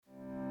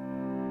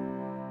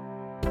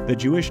The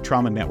Jewish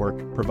Trauma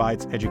Network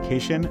provides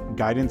education,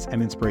 guidance,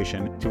 and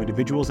inspiration to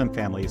individuals and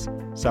families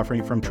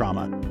suffering from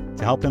trauma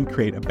to help them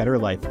create a better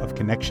life of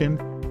connection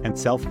and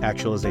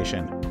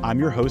self-actualization. I'm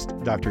your host,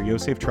 Dr.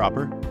 Yosef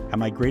Tropper, and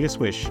my greatest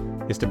wish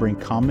is to bring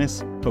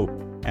calmness, hope,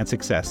 and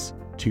success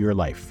to your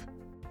life.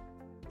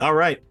 All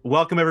right.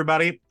 Welcome,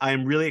 everybody. I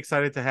am really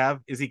excited to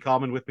have Izzy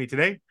Kalman with me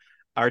today.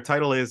 Our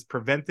title is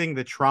Preventing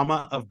the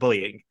Trauma of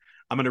Bullying.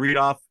 I'm going to read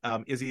off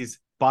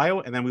Izzy's bio,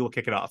 and then we will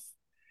kick it off.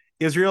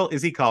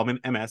 Izzy Kalman,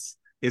 MS,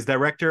 is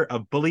director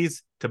of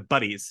Bullies to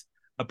Buddies,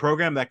 a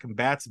program that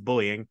combats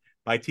bullying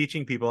by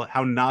teaching people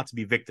how not to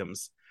be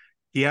victims.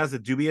 He has the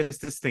dubious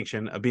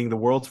distinction of being the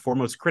world's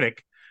foremost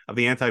critic of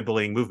the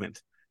anti-bullying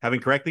movement,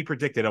 having correctly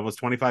predicted almost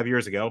 25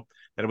 years ago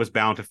that it was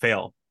bound to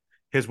fail.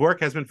 His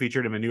work has been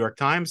featured in the New York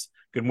Times,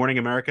 Good Morning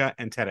America,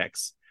 and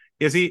TEDx.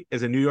 Izzy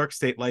is a New York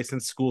State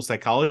licensed school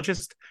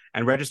psychologist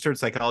and registered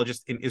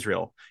psychologist in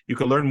Israel. You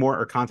can learn more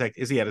or contact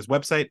Izzy at his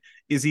website,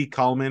 Izzy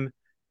Kalman,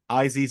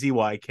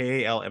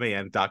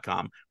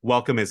 IZZYKALMAN.com.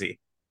 Welcome, Izzy.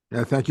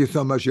 Yeah, thank you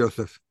so much,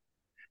 Joseph.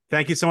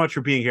 Thank you so much for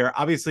being here.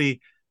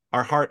 Obviously,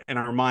 our heart and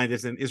our mind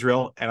is in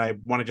Israel, and I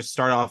want to just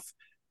start off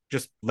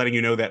just letting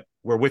you know that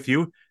we're with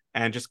you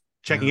and just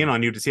checking in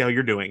on you to see how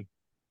you're doing.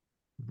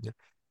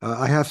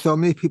 I have so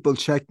many people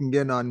checking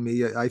in on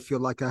me. I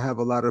feel like I have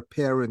a lot of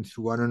parents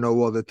who want to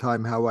know all the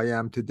time how I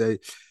am today.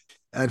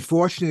 And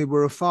fortunately,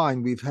 we're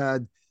fine.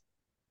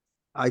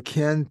 I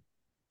can't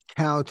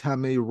count how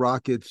many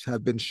rockets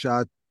have been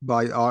shot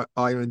by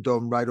Iron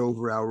Dome right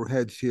over our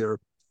heads here,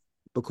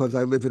 because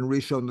I live in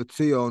Rishon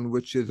LeZion,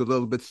 which is a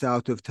little bit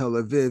south of Tel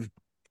Aviv.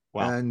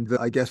 Wow. And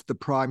I guess the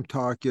prime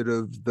target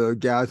of the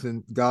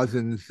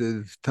Gazans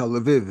is Tel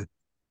Aviv.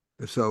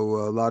 So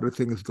a lot of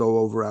things go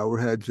over our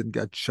heads and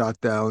get shot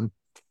down.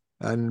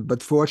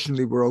 But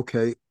fortunately, we're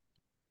okay.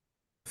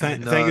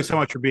 Thank you so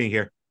much for being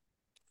here.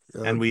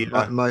 And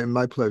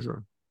my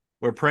pleasure.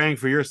 We're praying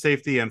for your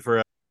safety and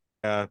for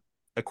a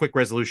quick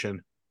resolution.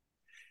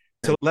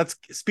 So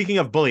speaking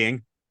of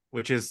bullying,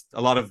 which is a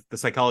lot of the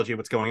psychology of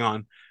what's going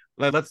on,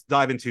 let's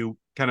dive into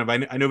kind of,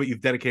 I know that you've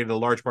dedicated a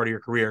large part of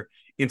your career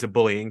into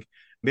bullying.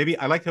 Maybe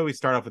I like how we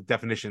start off with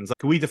definitions.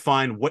 Can we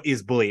define what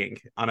is bullying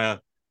on a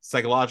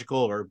psychological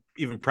or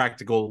even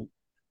practical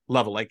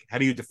level? Like, how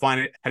do you define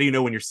it? How do you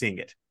know when you're seeing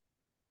it?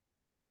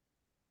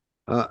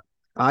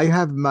 I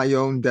have my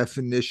own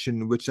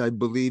definition, which I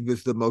believe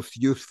is the most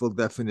useful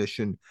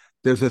definition.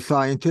 There's a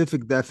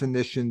scientific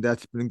definition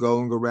that's been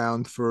going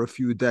around for a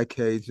few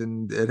decades,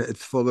 and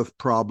it's full of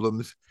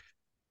problems.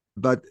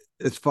 But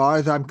as far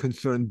as I'm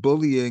concerned,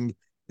 bullying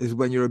is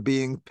when you're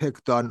being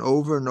picked on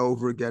over and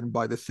over again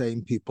by the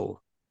same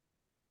people.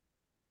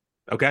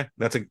 Okay,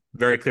 that's a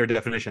very clear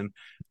definition.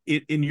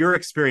 In your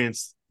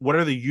experience, what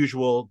are the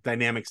usual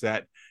dynamics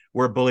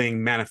where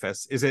bullying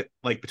manifests? Is it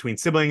like between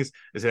siblings?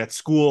 Is it at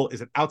school? Is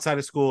it outside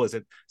of school? Is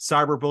it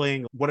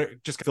cyberbullying?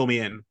 Just fill me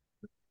in.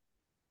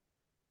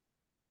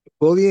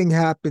 Bullying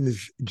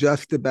happens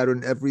just about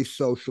in every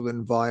social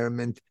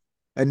environment.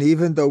 And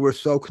even though we're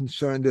so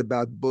concerned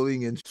about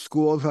bullying in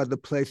schools, are the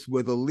place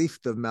where the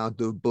least amount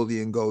of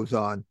bullying goes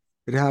on.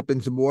 It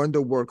happens more in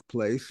the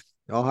workplace.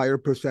 A higher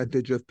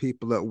percentage of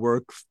people at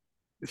work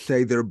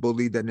say they're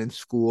bullied than in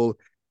school.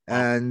 Wow.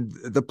 And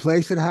the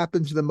place it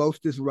happens the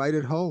most is right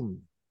at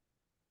home.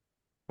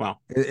 Wow.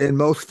 In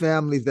most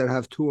families that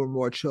have two or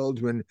more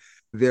children,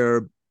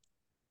 they're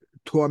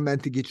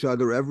tormenting each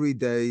other every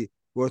day,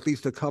 or at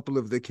least a couple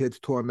of the kids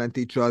torment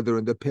each other,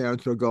 and the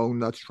parents are going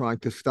nuts trying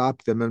to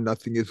stop them, and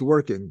nothing is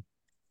working.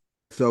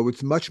 So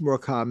it's much more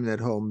common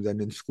at home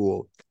than in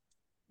school.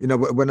 You know,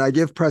 when I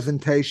give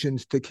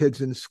presentations to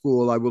kids in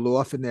school, I will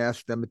often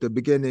ask them at the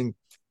beginning,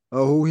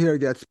 who here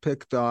gets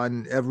picked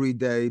on every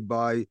day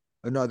by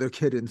another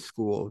kid in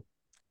school?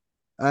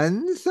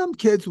 And some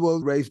kids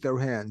will raise their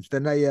hands.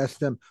 Then I ask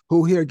them,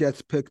 who here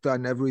gets picked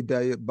on every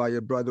day by a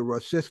brother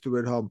or sister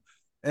at home?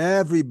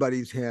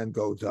 Everybody's hand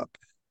goes up.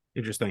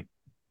 Interesting.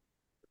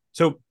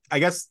 So I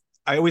guess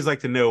I always like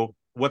to know,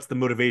 what's the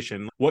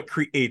motivation? What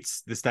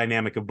creates this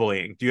dynamic of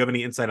bullying? Do you have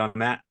any insight on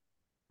that?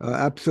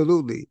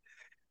 Absolutely.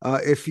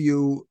 If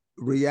you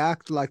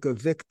react like a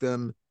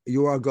victim,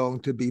 you are going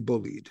to be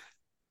bullied.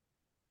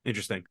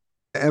 Interesting.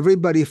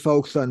 Everybody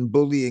focuses on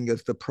bullying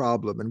as the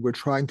problem, and we're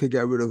trying to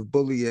get rid of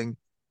bullying.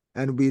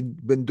 And we've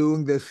been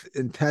doing this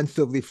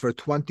intensively for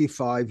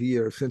 25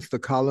 years, since the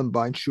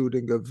Columbine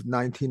shooting of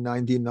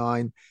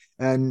 1999.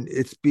 And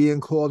it's being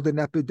called an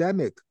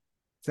epidemic.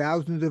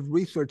 Thousands of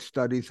research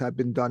studies have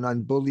been done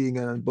on bullying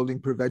and on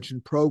bullying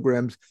prevention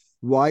programs.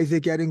 Why is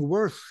it getting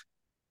worse?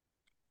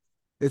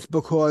 It's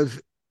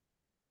because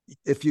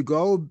if you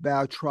go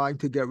about trying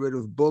to get rid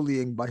of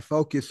bullying by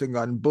focusing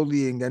on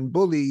bullying and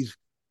bullies,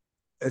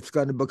 it's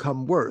going to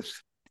become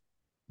worse.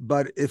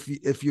 But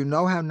if you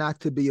know how not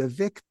to be a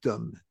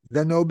victim,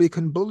 then nobody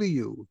can bully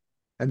you.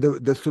 And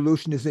the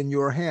solution is in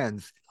your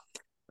hands.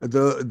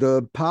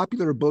 The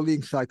popular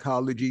bullying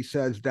psychology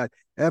says that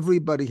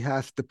everybody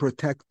has to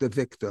protect the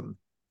victim.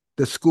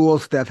 The school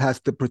staff has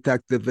to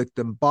protect the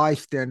victim.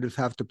 Bystanders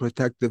have to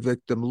protect the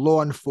victim.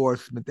 Law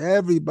enforcement,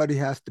 everybody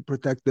has to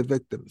protect the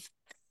victims.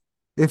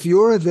 If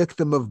you're a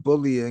victim of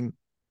bullying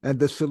and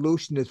the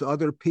solution is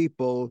other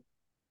people,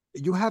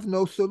 you have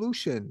no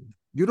solution.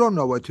 You don't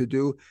know what to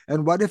do.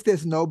 And what if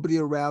there's nobody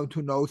around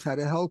who knows how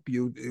to help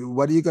you?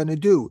 What are you going to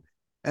do?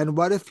 And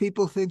what if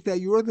people think that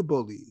you're the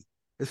bully?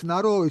 It's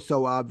not always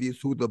so obvious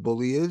who the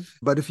bully is,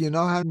 but if you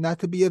know how not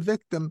to be a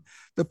victim,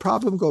 the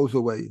problem goes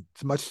away.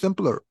 It's much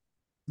simpler.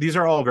 These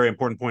are all very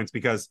important points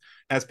because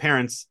as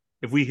parents,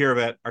 if we hear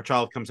that our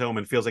child comes home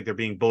and feels like they're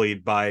being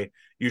bullied by,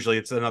 usually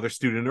it's another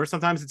student or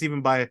sometimes it's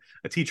even by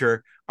a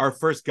teacher, our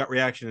first gut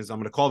reaction is I'm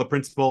going to call the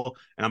principal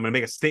and I'm going to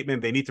make a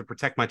statement. They need to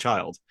protect my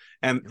child.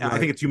 And I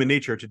think Right. it's human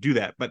nature to do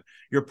that. But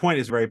your point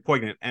is very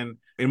poignant. And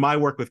in my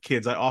work with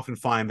kids, I often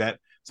find that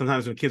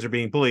sometimes when kids are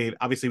being bullied,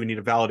 obviously we need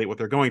to validate what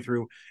they're going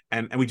through.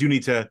 And we do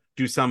need to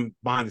do some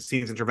behind the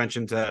scenes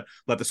intervention to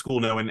let the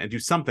school know and do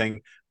something.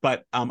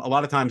 But a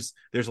lot of times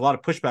there's a lot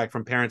of pushback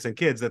from parents and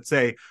kids that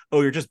say, oh,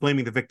 you're just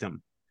blaming the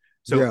victim.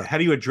 So Yeah. how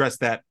do you address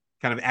that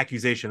kind of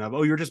accusation of,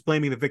 oh, you're just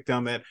blaming the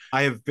victim? That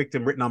I have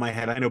victim written on my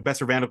head. I know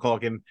Besser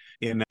Vanderkolk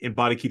in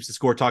Body Keeps the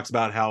Score talks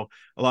about how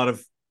a lot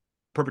of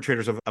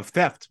perpetrators of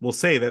theft will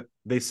say that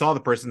they saw the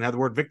person had the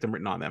word victim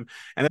written on them.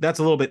 And that's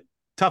a little bit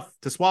tough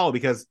to swallow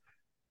because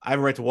I have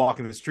a right to walk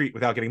in the street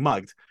without getting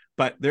mugged.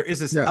 But there is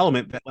this Yeah.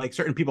 element that like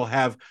certain people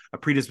have a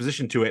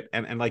predisposition to it.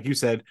 And like you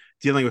said,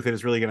 dealing with it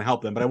is really going to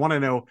help them. But I want to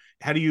know,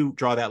 how do you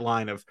draw that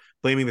line of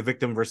blaming the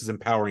victim versus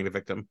empowering the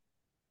victim?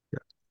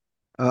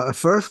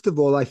 First of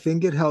all, I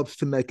think it helps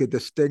to make a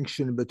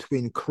distinction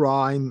between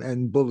crime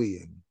and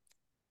bullying.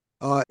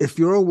 If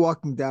you're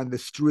walking down the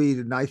street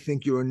and I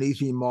think you're an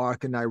easy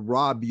mark and I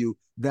rob you,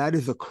 that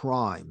is a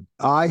crime.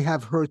 I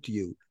have hurt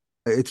you.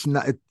 It's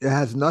not, it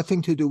has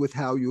nothing to do with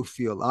how you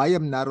feel. I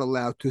am not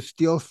allowed to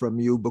steal from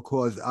you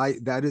because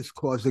that is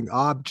causing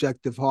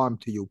objective harm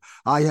to you.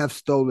 I have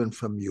stolen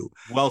from you.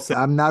 Well said.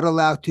 I'm not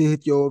allowed to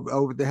hit you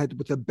over the head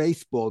with a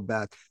baseball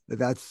bat.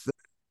 That's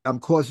I'm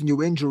causing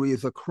you injury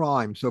is a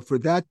crime. So for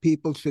that,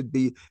 people should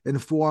be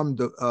informed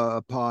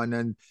upon,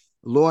 and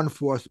law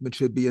enforcement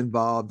should be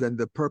involved, and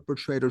the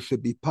perpetrator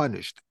should be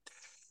punished.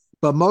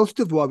 But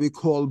most of what we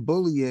call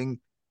bullying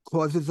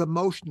causes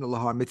emotional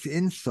harm. It's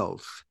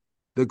insults.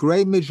 The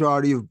great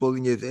majority of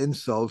bullying is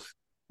insults,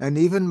 and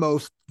even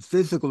most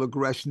physical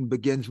aggression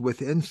begins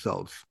with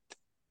insults.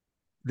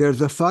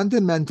 There's a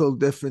fundamental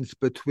difference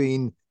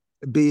between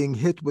being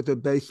hit with a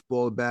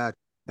baseball bat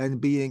and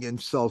being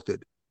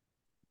insulted.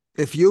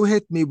 If you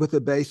hit me with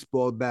a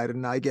baseball bat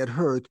and I get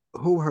hurt,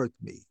 who hurt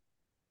me?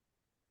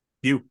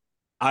 You,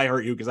 I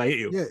hurt you because I hit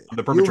you. Yeah, I'm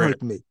the you perpetrator.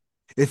 hurt me.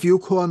 If you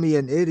call me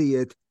an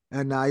idiot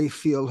and I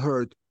feel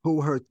hurt,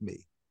 who hurt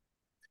me?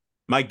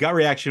 My gut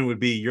reaction would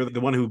be you're the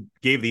one who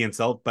gave the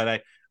insult,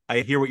 but I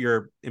hear what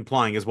you're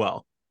implying as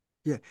well.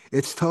 Yeah,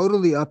 it's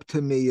totally up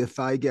to me if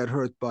I get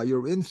hurt by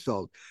your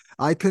insult.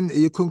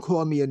 You can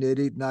call me an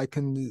idiot and I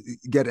can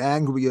get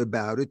angry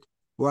about it,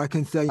 or I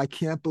can say, I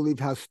can't believe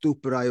how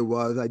stupid I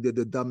was. I did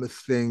the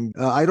dumbest thing.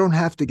 I don't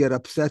have to get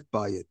upset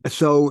by it.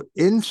 So,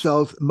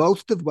 insults,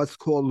 most of what's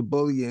called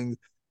bullying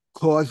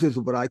causes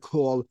what I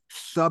call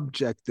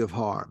subjective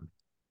harm.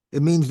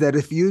 It means that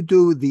if you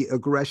do the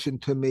aggression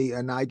to me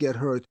and I get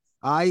hurt,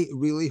 I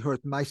really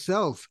hurt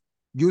myself.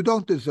 You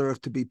don't deserve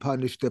to be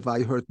punished if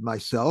I hurt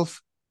myself.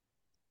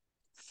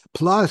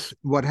 Plus,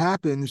 what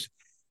happens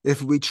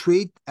if we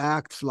treat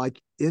acts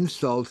like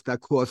insults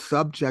that cause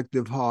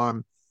subjective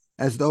harm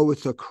as though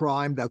it's a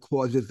crime that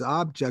causes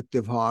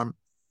objective harm?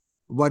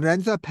 What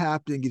ends up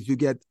happening is you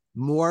get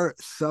more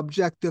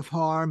subjective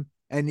harm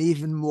and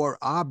even more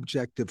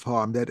objective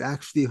harm that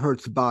actually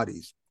hurts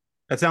bodies.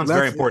 That sounds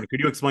very Let's, important. Could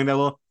you explain that a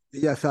little?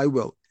 yes, I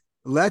will.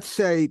 Let's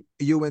say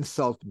you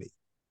insult me,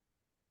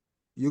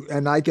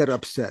 and I get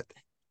upset.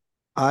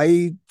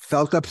 I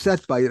felt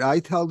upset by it. I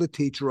tell the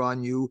teacher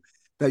on you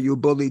that you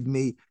bullied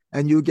me,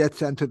 and you get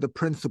sent to the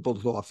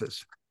principal's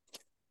office.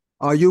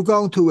 Are you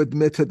going to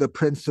admit to the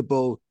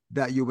principal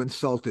that you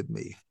insulted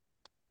me?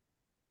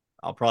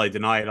 I'll probably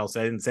deny it. I'll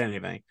say I didn't say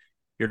anything.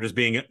 You're just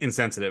being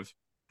insensitive.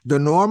 The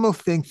normal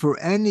thing for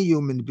any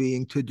human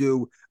being to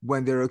do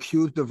when they're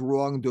accused of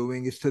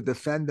wrongdoing is to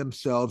defend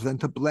themselves and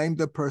to blame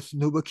the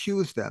person who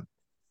accused them.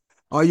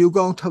 Are you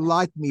going to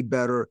like me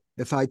better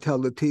if I tell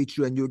the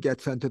teacher and you get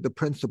sent to the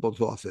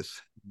principal's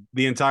office?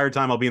 The entire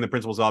time I'll be in the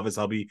principal's office,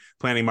 I'll be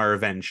planning my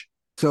revenge.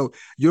 So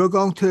you're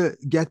going to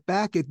get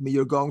back at me.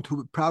 You're going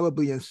to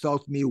probably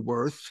insult me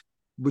worse,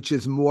 which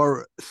is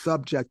more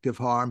subjective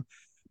harm,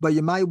 but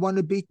you might want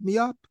to beat me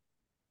up,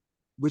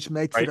 which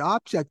makes it Right?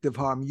 objective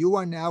harm. You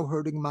are now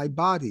hurting my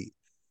body.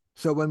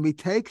 So when we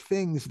take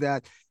things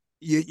that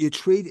you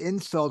treat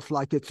insults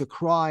like it's a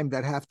crime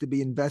that have to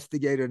be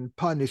investigated and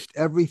punished,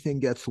 everything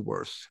gets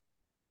worse.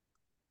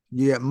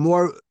 You get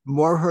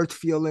more hurt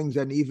feelings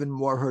and even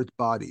more hurt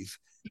bodies.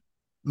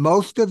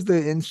 Most of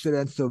the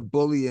incidents of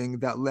bullying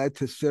that led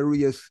to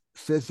serious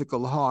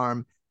physical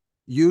harm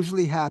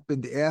usually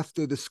happened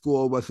after the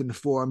school was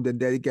informed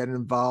and they get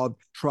involved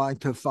trying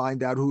to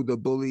find out who the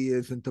bully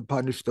is and to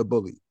punish the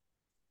bully.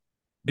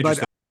 But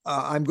Interesting.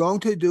 I'm going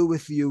to do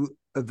with you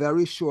a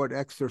very short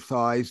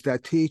exercise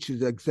that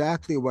teaches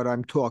exactly what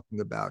I'm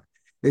talking about.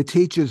 It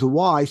teaches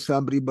why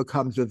somebody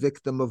becomes a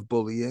victim of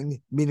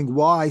bullying, meaning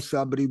why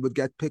somebody would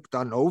get picked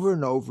on over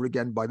and over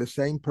again by the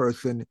same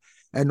person,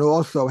 and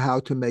also how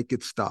to make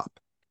it stop.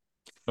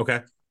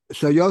 Okay.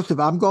 So, Joseph,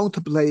 I'm going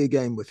to play a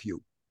game with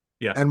you.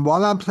 Yeah. And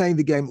while I'm playing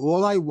the game,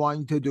 all I want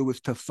you to do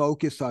is to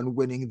focus on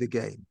winning the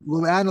game.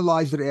 We'll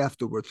analyze it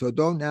afterwards. So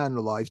don't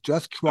analyze,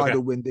 just try Okay.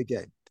 to win the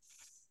game.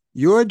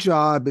 Your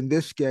job in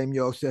this game,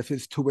 Joseph,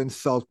 is to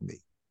insult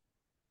me.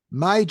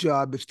 My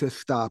job is to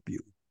stop you.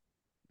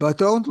 But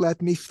don't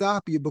let me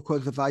stop you,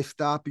 because if I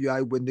stop you,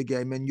 I win the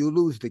game and you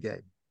lose the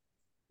game.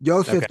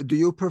 Joseph, Okay. do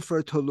you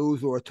prefer to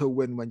lose or to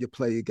win when you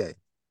play a game?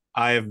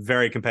 I am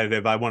very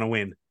competitive. I want to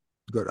win.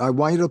 Good. I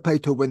want you to play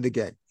to win the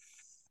game.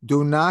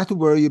 Do not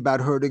worry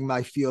about hurting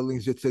my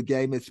feelings. It's a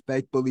game, it's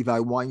make believe.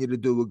 I want you to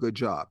do a good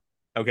job.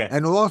 Okay.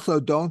 And also,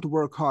 don't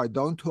work hard.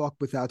 Don't talk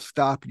without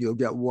stopping. You'll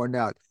get worn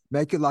out.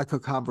 Make it like a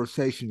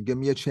conversation. Give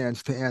me a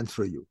chance to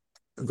answer you.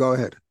 Go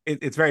ahead.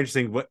 It's very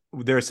interesting.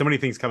 There are so many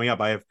things coming up.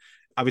 I have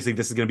obviously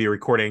this is going to be a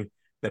recording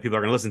that people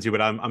are going to listen to,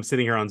 but I'm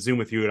sitting here on Zoom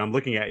with you and I'm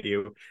looking at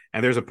you,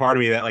 and there's a part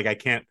of me that like I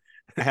can't.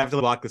 I have to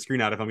block the screen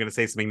out if I'm going to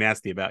say something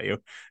nasty about you.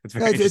 It's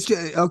very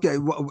interesting. Okay.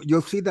 Well,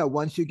 you'll see that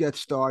once you get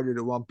started,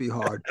 it won't be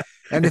hard.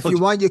 And if you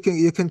want, you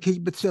can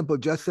keep it simple.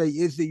 Just say,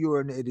 "Izzy,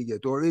 you're an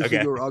idiot," or "Izzy,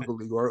 Okay. you're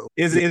ugly," or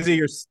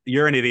Izzy,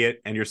 you're an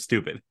idiot and you're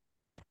stupid.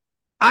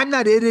 I'm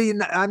not idiot.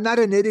 I'm not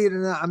an idiot,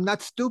 and I'm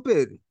not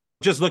stupid.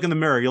 Just look in the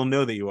mirror. You'll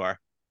know that you are.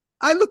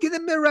 I look in the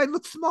mirror. I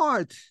look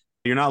smart.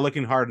 You're not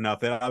looking hard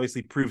enough. That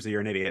obviously proves that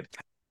you're an idiot.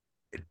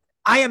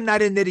 I am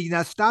not an idiot.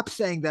 Now stop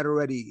saying that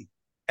already.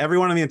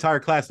 Everyone in the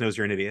entire class knows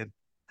you're an idiot.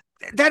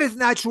 That is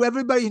not true.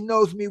 Everybody who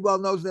knows me well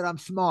knows that I'm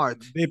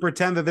smart. They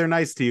pretend that they're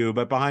nice to you,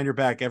 but behind your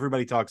back,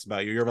 everybody talks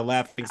about you. You're a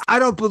laughing. I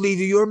don't believe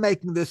you. You're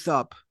making this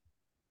up.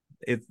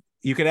 It.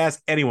 You could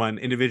ask anyone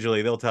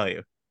individually; they'll tell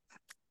you.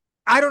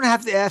 I don't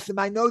have to ask them.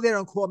 I know they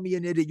don't call me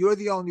an idiot. You're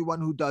the only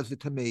one who does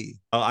it to me.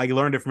 I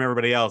learned it from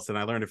everybody else, and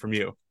I learned it from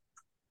you.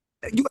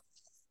 You,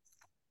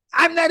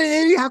 I'm not an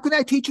idiot. How can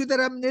I teach you that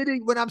I'm an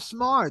idiot when I'm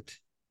smart?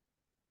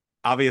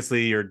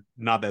 Obviously, you're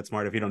not that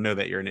smart if you don't know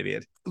that you're an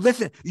idiot.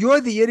 Listen,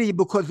 you're the idiot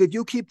because if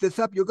you keep this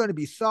up, you're going to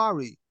be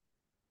sorry.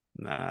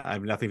 I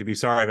have nothing to be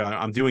sorry about.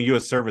 I'm doing you a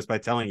service by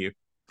telling you.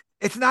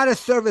 It's not a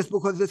service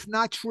because it's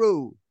not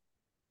true.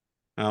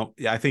 Well,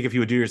 yeah, I think if you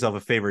would do yourself a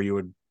favor, you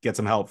would get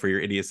some help for your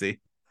idiocy.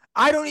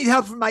 I don't need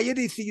help from my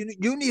idiocy.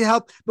 You need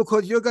help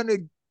because you're going to.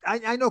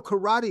 I know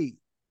karate.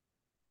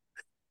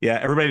 Yeah,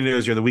 everybody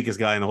knows you're the weakest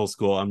guy in the whole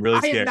school. I'm really I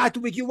am scared. not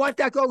weak. You want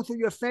that going through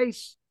your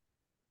face?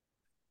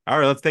 All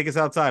right, let's take us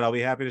outside. I'll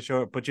be happy to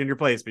show it, put you in your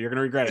place, but you're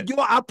gonna regret it.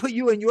 I'll put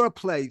you in your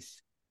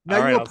place. Now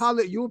All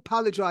right, you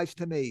apologize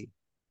to me.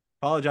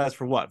 apologize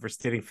for what? For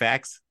stating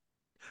facts?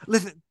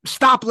 Listen,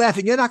 stop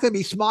laughing. You're not going to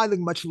be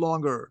smiling much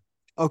longer.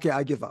 Okay,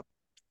 I give up.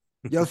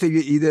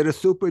 Yossi, you did a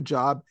super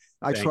job.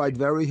 I tried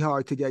very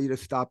hard to get you to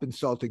stop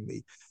insulting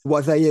me.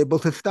 Was I able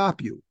to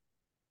stop you?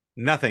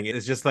 Nothing.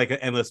 It's just like an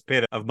endless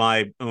pit of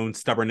my own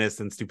stubbornness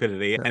and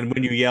stupidity. And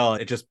when you yell,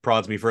 it just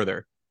prods me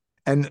further.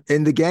 And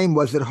in the game,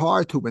 was it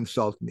hard to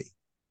insult me?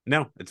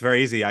 No, it's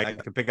very easy. I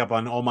can pick up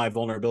on all my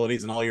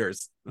vulnerabilities and all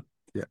yours.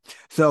 Yeah.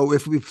 So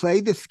if we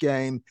play this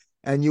game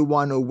and you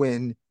want to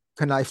win,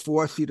 can I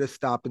force you to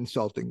stop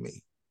insulting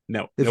me?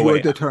 No, if no you're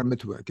way.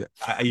 determined to. Okay.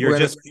 You're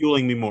just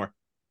fueling me more.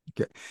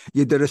 Okay.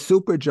 You did a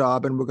super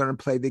job, and we're going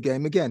to play the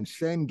game again.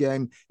 Same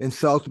game.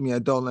 Insult me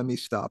and don't let me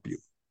stop you.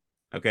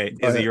 Okay.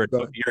 Izzy, you're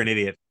an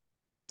idiot.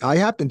 I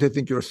happen to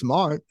think you're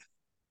smart.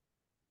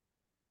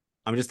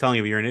 I'm just telling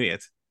you, you're an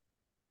idiot.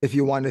 If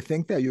you want to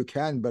think that, you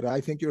can, but I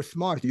think you're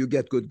smart. You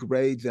get good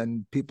grades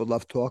and people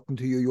love talking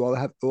to you. You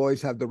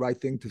always have the right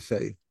thing to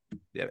say.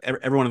 Yeah,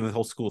 everyone in the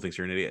whole school thinks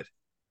you're an idiot.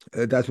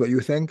 That's what you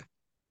think?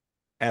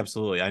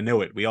 Absolutely. I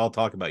know it. We all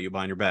talk about you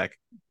behind your back.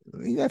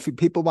 Yeah, if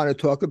people want to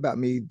talk about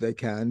me, they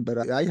can,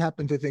 but I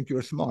happen to think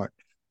you're smart.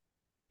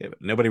 Yeah,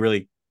 but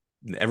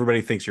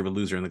everybody thinks you're a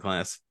loser in the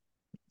class.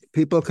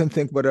 People can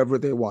think whatever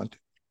they want.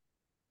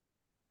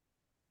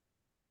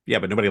 Yeah,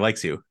 but nobody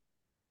likes you.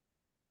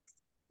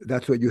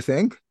 That's what you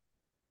think?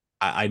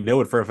 I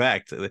know it for a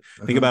fact.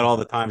 Think about all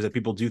the times that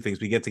people do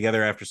things. We get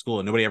together after school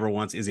and nobody ever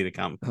wants Izzy to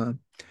come.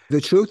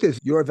 The truth is,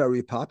 you're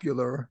very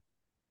popular.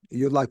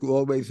 You're like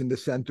always in the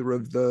center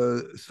of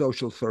the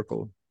social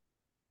circle.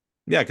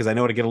 Yeah, because I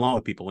know how to get along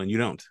with people and you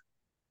don't.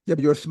 Yeah,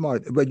 but you're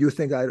smart. But you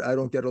think I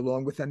don't get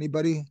along with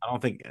anybody? I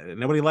don't think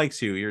nobody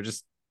likes you. You're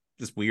just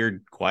this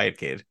weird, quiet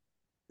kid.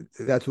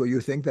 That's what you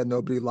think, that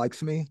nobody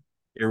likes me?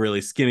 You're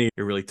really skinny.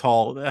 You're really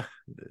tall.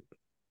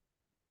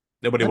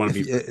 Nobody want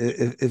to be.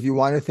 If you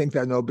want to think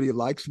that nobody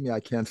likes me, I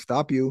can't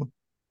stop you.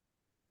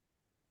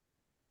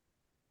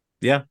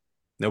 Yeah,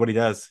 nobody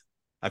does.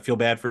 I feel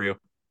bad for you.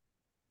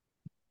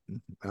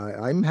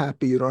 I'm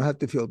happy. You don't have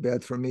to feel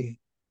bad for me.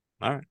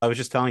 All right. I was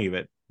just telling you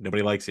that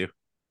nobody likes you.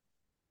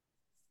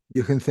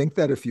 You can think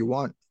that if you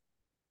want.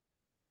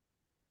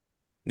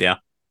 Yeah.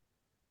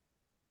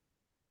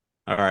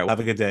 All right. Well, have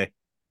a good day.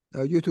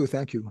 You too.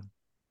 Thank you.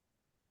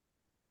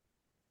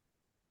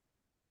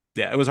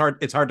 Yeah, it was hard.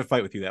 It's hard to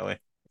fight with you that way.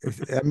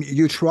 I mean,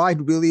 you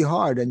tried really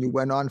hard and you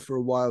went on for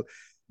a while.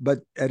 But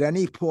at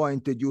any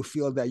point, did you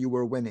feel that you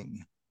were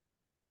winning?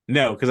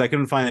 No, because I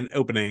couldn't find an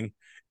opening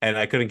and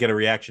I couldn't get a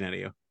reaction out of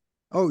you.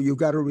 Oh, you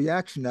got a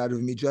reaction out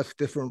of me just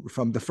different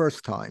from the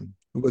first time.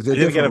 It was a I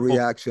didn't get different a full.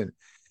 reaction.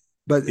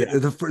 But Yeah,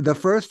 the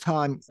first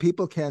time,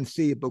 people can't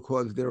see it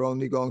because they're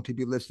only going to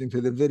be listening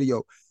to the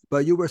video.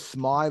 But you were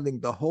smiling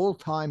the whole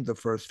time the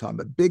first time,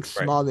 a big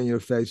right. smile on your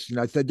face. And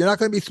I said, "You're not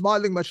going to be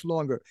smiling much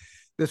longer."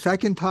 The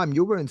second time,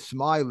 you weren't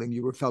smiling.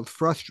 You were felt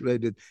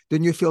frustrated.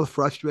 Didn't you feel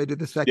frustrated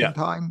the Yeah. second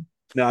time?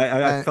 No,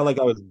 I And felt like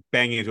I was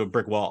banging into a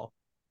brick wall.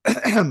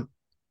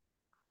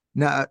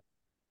 now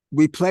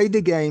we played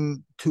the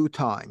game two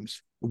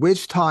times.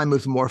 Which time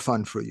was more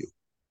fun for you?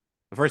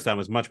 The first time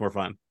was much more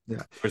fun. Yeah.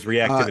 There was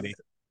Uh, reactivity.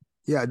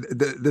 yeah.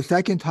 The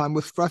second time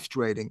was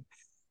frustrating.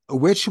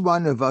 Which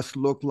one of us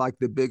looked like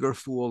the bigger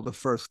fool the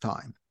first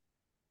time?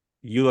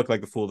 You looked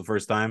like the fool the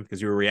first time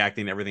because you were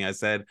reacting to everything I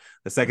said.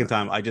 The second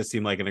time, I just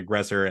seemed like an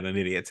aggressor and an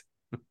idiot.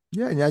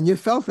 Yeah, and you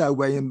felt that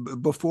way,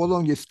 and before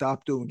long you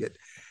stopped doing it.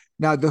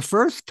 Now, the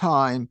first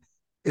time,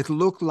 it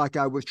looked like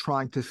I was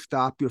trying to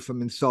stop you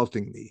from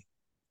insulting me,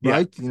 Yeah,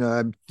 right?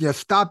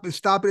 Stop it,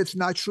 stop it. It's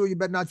not true. You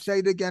better not say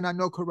it again. I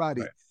know karate,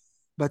 right.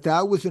 but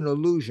that was an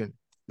illusion.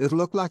 It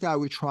looked like I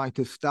was trying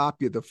to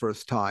stop you the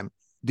first time.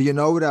 Do you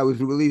know what I was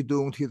really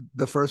doing to you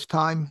the first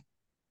time?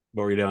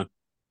 What were you doing?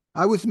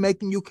 I was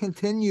making you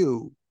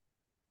continue.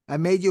 I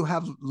made you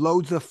have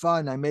loads of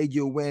fun. I made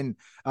you win.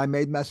 I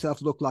made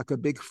myself look like a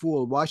big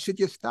fool. Why should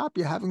you stop?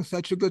 You're having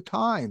such a good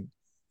time.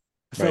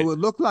 Right. So it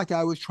looked like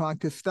I was trying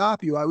to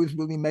stop you. I was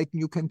really making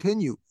you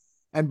continue.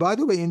 And by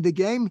the way, in the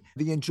game,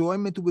 the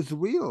enjoyment was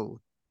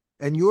real.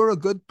 And you're a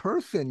good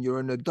person. You're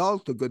an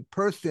adult, a good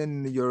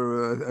person.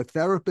 You're a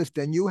therapist,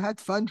 and you had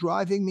fun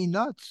driving me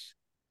nuts.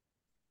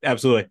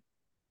 Absolutely.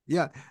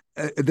 Yeah.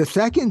 The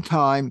second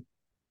time,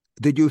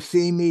 did you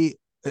see me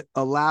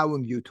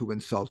allowing you to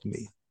insult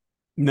me?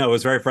 No, it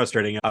was very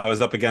frustrating. I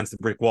was up against the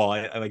brick wall.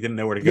 I like didn't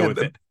know where to go Yeah, with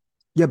it.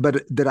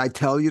 but did I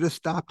tell you to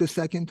stop the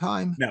second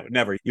time? No,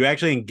 never. You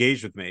actually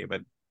engaged with me,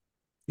 but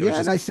it was Yeah,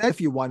 and just I said,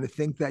 if you want to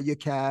think that you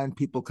can,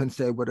 people can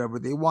say whatever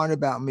they want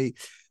about me.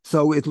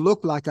 So it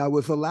looked like I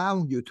was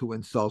allowing you to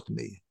insult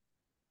me,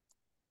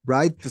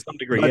 right? to some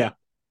degree, But yeah.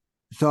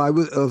 so I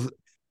was,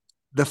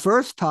 the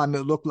first time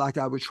it looked like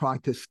I was trying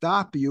to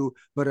stop you,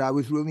 but I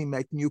was really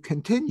making you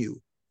continue.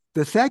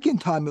 The second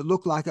time it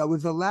looked like I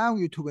was allowing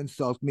you to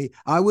insult me.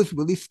 I was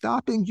really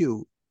stopping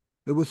you.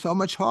 It was so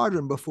much harder,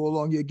 and before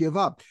long you give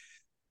up.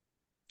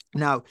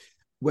 Now,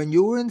 when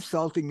you were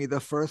insulting me the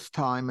first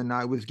time and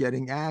I was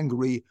getting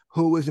angry,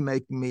 who was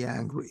making me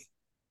angry?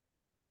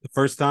 The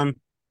first time,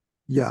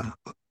 Yeah,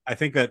 I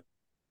think that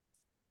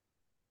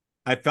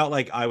I felt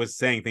like I was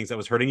saying things that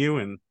was hurting you,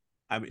 and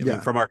I mean, yeah,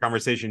 from our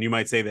conversation, you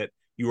might say that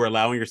you were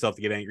allowing yourself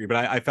to get angry, but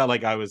I felt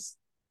like I was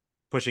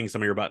pushing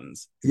some of your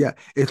buttons. yeah.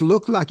 It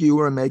looked like you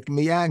were making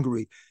me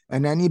angry.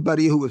 And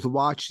anybody who was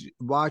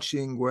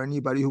watching or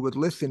anybody who would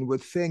listen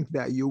would think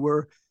that you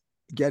were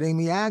getting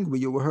me angry.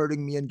 You were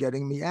hurting me and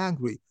getting me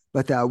angry.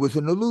 But that was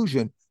an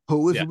illusion.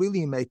 Who was Yeah,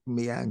 really making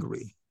me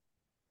angry?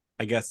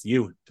 I guess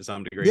you to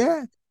some degree.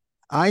 Yeah,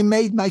 I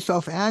made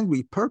myself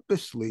angry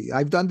purposely.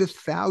 I've done this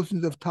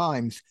thousands of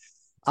times.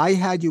 I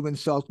had you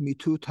insult me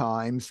two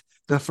times.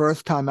 The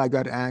first time I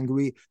got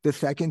angry, the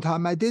second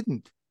time I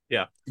didn't.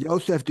 Yeah,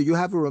 Joseph, do you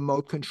have a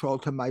remote control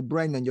to my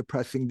brain and you're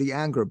pressing the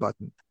anger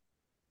button?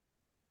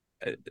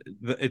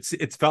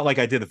 it's felt like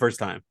I did the first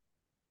time.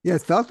 Yeah,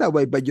 it felt that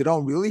way, but you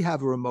don't really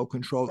have a remote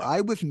control.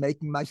 I was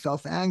making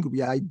myself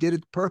angry. I did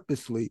it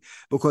purposely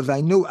because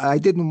I knew I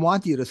didn't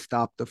want you to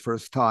stop the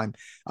first time.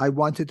 I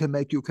wanted to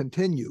make you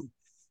continue.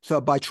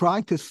 So by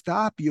trying to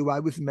stop you,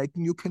 I was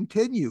making you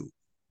continue.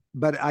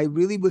 But I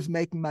really was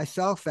making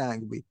myself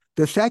angry.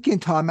 The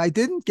second time, I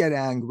didn't get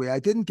angry. I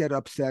didn't get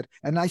upset,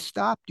 and I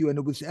stopped you, and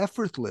it was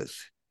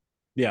effortless.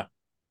 Yeah,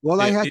 All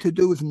I it, had it, to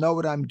do was know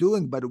what I'm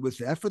doing, but it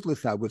was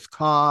effortless. I was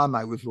calm.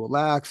 I was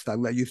relaxed. I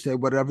let you say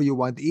whatever you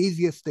want.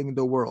 Easiest thing in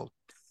the world.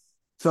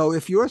 So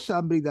if you're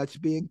somebody that's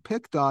being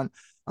picked on,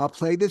 I'll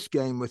play this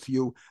game with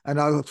you and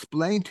I'll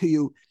explain to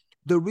you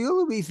the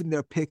real reason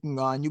they're picking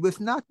on you is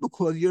not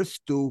because you're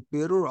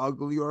stupid or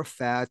ugly or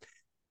fat.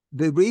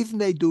 The reason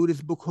they do it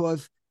is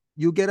because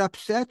you get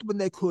upset when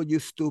they call you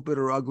stupid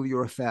or ugly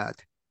or fat.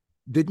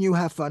 Didn't you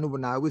have fun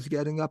when I was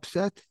getting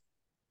upset?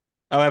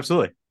 oh,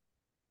 absolutely.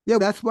 Yeah,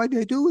 that's why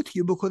they do it to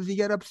you because you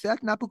get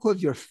upset, not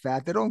because you're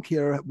fat. They don't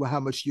care how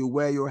much you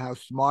weigh or how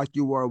smart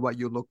you are, or what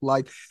you look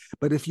like.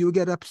 But if you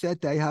get upset,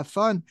 they have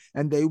fun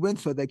and they win,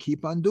 so they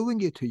keep on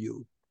doing it to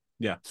you.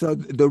 Yeah, So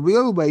the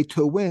real way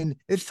to win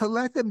is to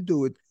let them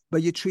do it,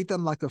 but you treat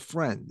them like a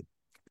friend.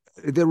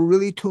 There are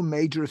really two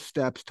major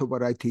steps to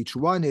what I teach.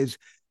 One is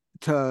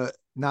to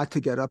not to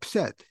get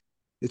upset.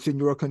 It's in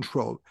your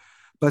control.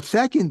 But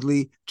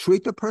secondly,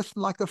 treat the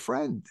person like a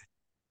friend.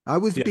 I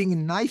was yeah,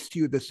 being nice to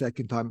you the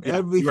second time. yeah.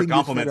 You were Everything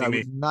you said, I complimenting me.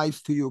 was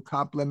nice to you,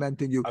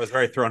 complimenting you. I was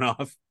very thrown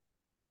off.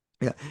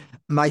 Yeah.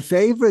 My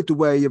favorite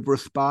way of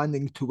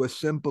responding to a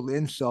simple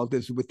insult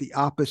is with the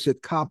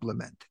opposite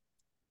compliment.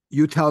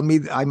 You tell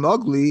me I'm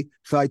ugly,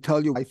 so I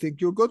tell you I think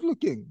you're good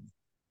looking.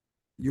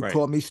 You Right.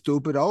 call me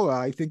stupid. Oh,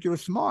 I think you're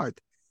smart.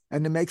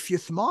 And it makes you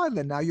smile.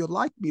 And now you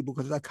like me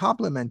because I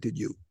complimented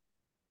you.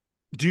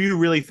 Do you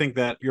really think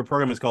that your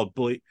program is called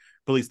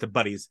Bullies to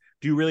Buddies?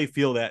 Do you really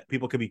feel that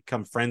people can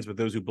become friends with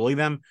those who bully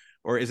them?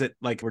 Or is it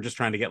like we're just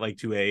trying to get like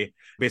to a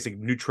basic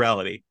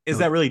neutrality? Is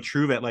No, that really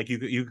true that like you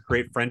could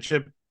create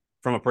friendship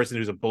from a person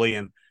who's a bully?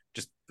 And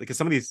just because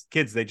some of these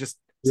kids, they just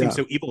seem yeah,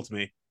 so evil to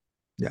me.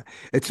 yeah.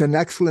 It's an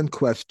excellent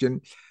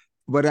question.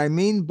 What I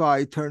mean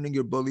by turning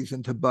your bullies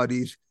into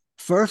buddies,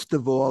 first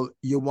of all,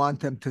 you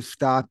want them to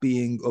stop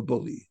being a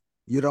bully.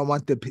 You don't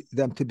want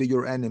them to be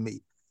your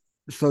enemy.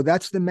 So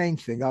that's the main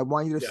thing. I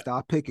want you to Yeah.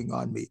 stop picking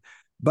on me.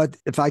 But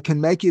if I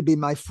can make you be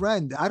my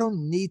friend, I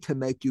don't need to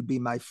make you be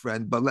my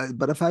friend.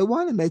 But if I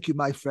want to make you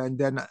my friend,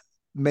 then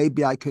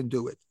maybe I can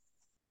do it.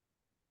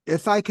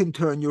 If I can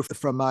turn you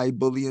from my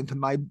bully into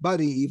my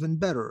buddy, even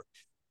better.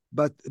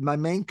 But my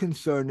main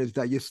concern is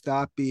that you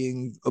stop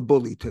being a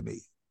bully to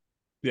me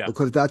Yeah.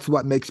 because that's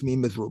what makes me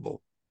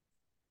miserable.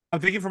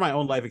 I'm thinking from my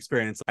own life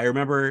experience. I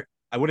remember,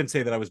 I wouldn't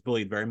say that I was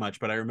bullied very much,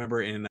 but I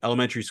remember in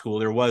elementary school,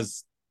 there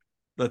was,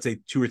 let's say,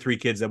 two or three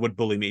kids that would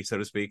bully me, so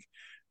to speak.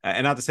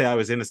 And not to say I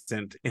was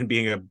innocent in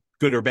being a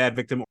good or bad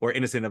victim or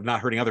innocent of not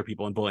hurting other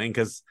people in bullying,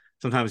 because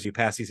sometimes you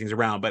pass these things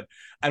around. But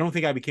I don't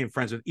think I became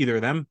friends with either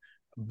of them.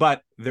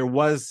 But there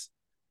was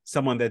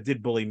someone that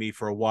did bully me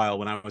for a while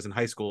when I was in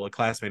high school, a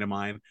classmate of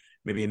mine,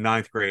 maybe in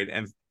ninth grade.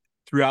 And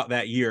throughout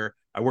that year,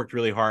 I worked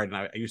really hard and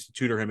I used to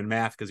tutor him in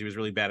math because he was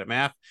really bad at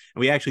math. And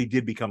we actually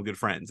did become good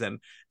friends. And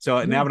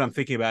so now Yeah. when I'm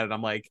thinking about it,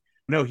 I'm like,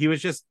 no, he was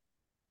just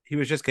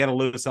getting a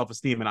low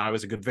self-esteem and I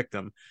was a good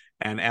victim.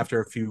 And after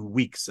a few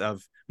weeks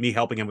of me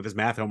helping him with his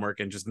math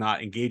homework and just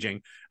not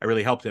engaging, I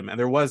really helped him. And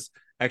there was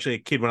actually a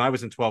kid when I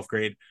was in 12th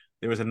grade,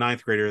 there was a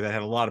ninth grader that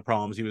had a lot of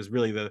problems. He was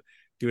really the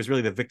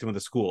victim of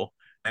the school.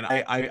 And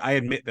I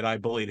admit that I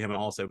bullied him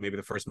also maybe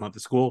the first month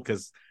of school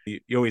because you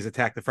always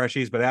attack the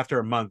freshies. But after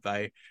a month,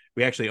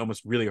 we actually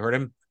almost really hurt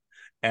him.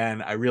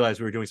 And I realized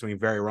we were doing something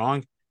very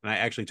wrong. And I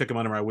actually took him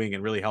under my wing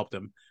and really helped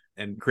him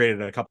and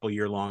created a couple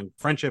year long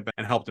friendship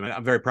and helped him. And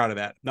I'm very proud of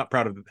that. Not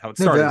proud of how it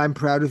No, started. I'm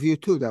proud of you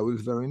too. That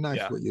was very nice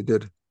Yeah. what you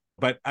did.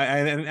 But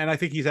and I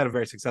think he's had a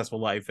very successful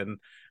life. And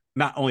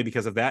not only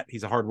because of that,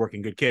 he's a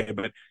hardworking, good kid,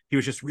 but he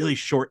was just really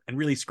short and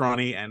really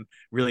scrawny and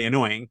really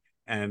annoying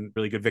and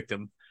really good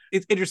victim.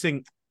 It's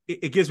interesting.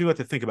 It gives me what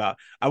to think about.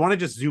 I want to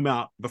just zoom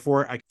out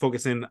before I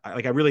focus in.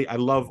 Like I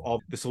love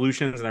all the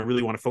solutions, and I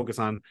really want to focus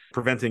on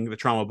preventing the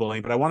trauma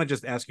bullying. But I want to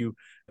just ask you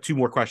two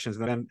more questions,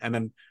 and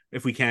then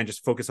if we can,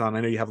 just focus on.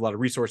 I know you have a lot of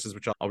resources,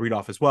 which I'll read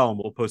off as well, and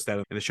we'll post that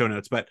in the show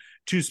notes. But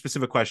two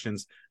specific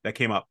questions that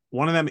came up.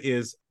 One of them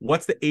is,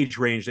 what's the age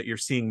range that you're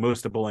seeing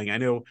most of bullying? I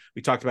know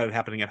we talked about it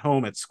happening at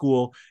home, at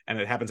school, and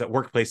it happens at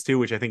workplace too,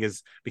 which I think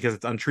is because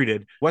it's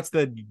untreated. What's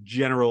the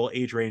general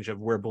age range of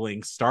where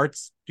bullying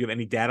starts? Do you have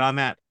any data on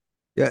that?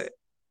 Yeah,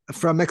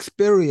 from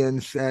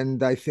experience,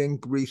 and I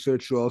think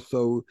research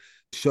also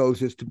shows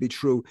this to be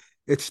true,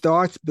 it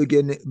starts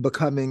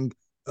becoming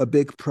a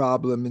big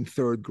problem in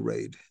third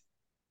grade.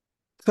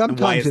 And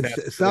why Sometimes is in that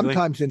specifically?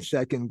 sometimes in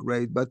second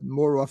grade, but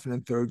more often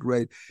in third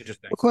grade,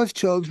 Interesting. because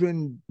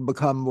children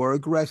become more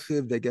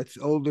aggressive, they get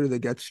older, they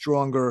get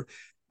stronger.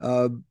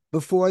 Uh,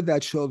 Before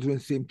that,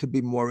 children seem to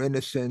be more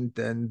innocent,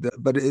 and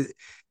but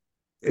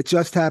it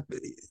just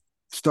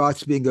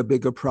starts being a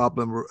bigger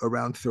problem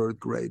around third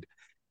grade.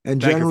 And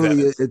Thank you for that.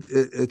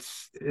 generally,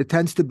 it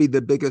tends to be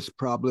the biggest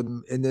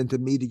problem in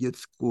intermediate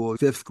school,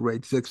 fifth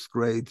grade, sixth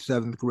grade,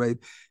 seventh grade.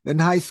 In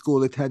high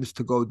school, it tends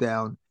to go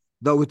down,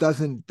 though it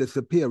doesn't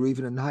disappear.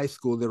 Even in high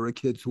school, there are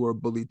kids who are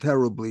bullied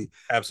terribly.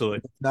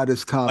 Absolutely. It's not as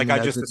Like common I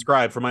as just it.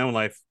 described from my own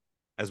life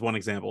as one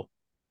example.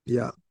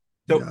 Yeah,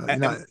 So, yeah.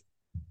 And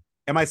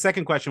and my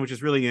second question, which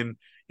is really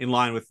in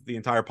line with the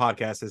entire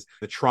podcast, is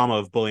the trauma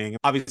of bullying.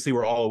 Obviously,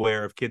 we're all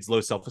aware of kids'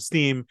 low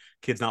self-esteem,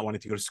 kids not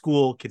wanting to go to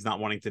school, kids not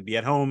wanting to be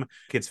at home,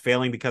 kids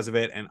failing because of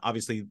it, and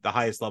obviously the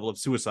highest level of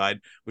suicide,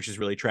 which is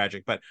really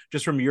tragic. But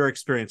just from your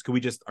experience, could we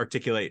just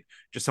articulate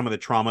just some of the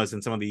traumas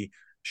and some of the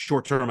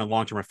short-term and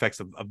long-term effects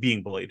of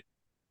being bullied?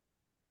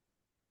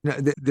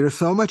 there's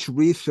so much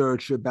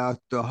research about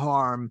the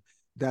harm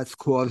that's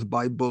caused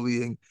by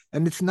bullying,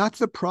 and it's not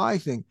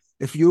surprising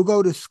if you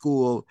go to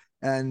school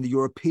and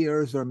your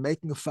peers are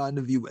making fun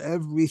of you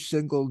every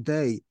single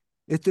day.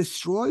 It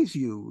destroys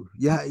you.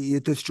 Yeah,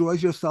 it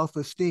destroys your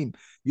self-esteem.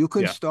 You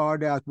can Yeah.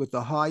 start out with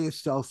the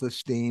highest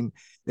self-esteem.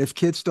 If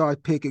kids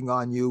start picking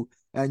on you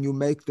and you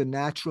make the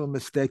natural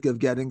mistake of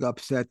getting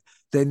upset,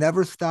 they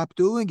never stop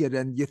doing it.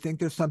 And you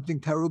think there's something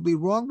terribly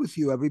wrong with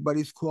you.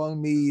 Everybody's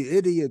calling me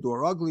idiot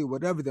or ugly,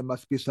 whatever. There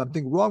must be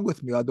something wrong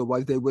with me.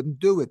 Otherwise, they wouldn't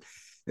do it.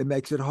 It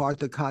makes it hard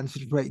to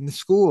concentrate in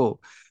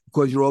school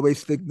because you're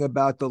always thinking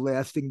about the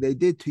last thing they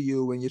did to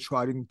you and you're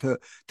trying to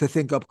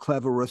think up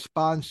clever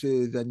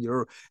responses and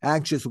you're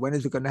anxious. When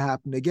is it going to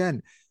happen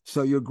again?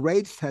 So your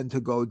grades tend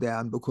to go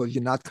down because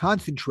you're not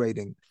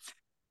concentrating.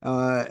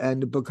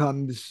 And it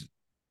becomes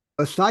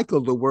a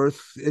cycle. The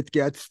worse it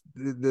gets,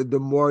 the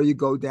more you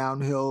go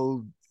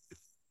downhill,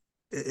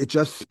 it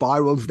just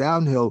spirals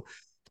downhill.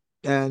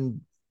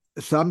 And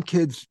some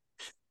kids,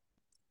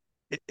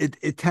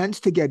 it tends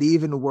to get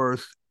even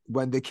worse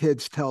when the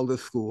kids tell the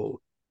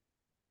school.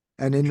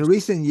 And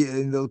Interesting.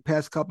 in the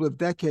past couple of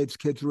decades,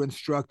 kids were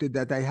instructed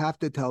that they have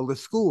to tell the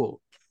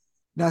school.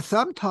 Now,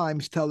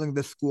 sometimes telling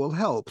the school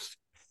helps.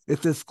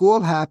 If the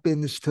school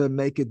happens to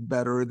make it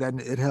better, then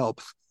it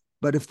helps.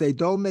 But if they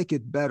don't make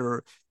it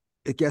better,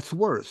 it gets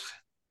worse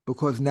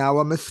because now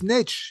I'm a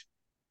snitch.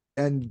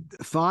 And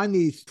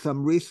finally,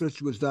 some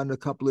research was done a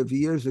couple of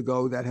years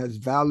ago that has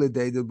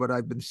validated what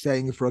I've been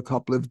saying for a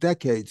couple of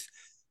decades.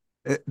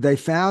 They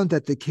found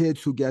that the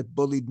kids who get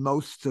bullied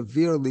most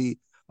severely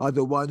are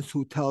the ones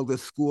who tell the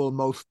school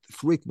most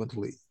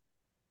frequently.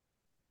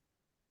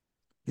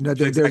 You know,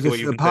 Which is there's exactly what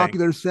you've a been saying.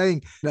 popular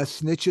saying that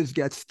snitches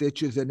get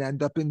stitches and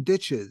end up in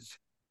ditches.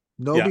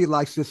 Yeah, Nobody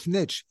likes to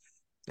snitch.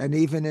 And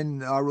even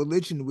in our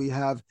religion, we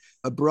have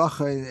a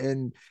bracha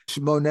in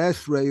Shmon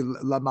Esrei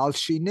Lamal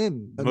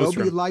Shinim.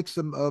 Nobody Mostrom, likes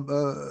a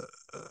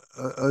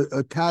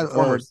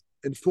informers.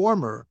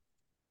 informer.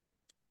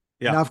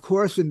 Yeah, Now, of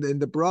course, in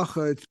the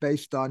bracha, it's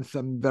based on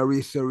some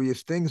very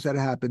serious things that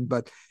happened.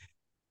 But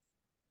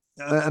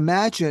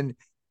imagine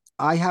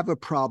I have a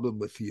problem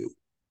with you.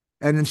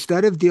 And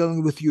instead of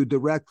dealing with you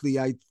directly,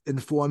 I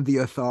inform the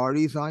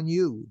authorities on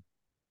you.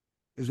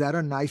 Is that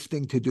a nice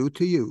thing to do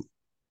to you?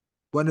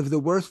 One of the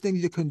worst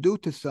things you can do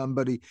to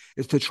somebody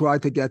is to try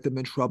to get them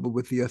in trouble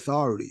with the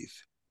authorities.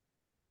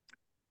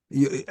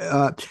 You,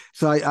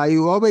 so I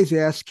always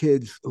ask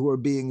kids who are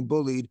being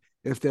bullied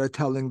if they're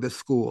telling the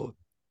school.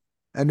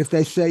 And if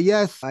they say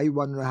yes, I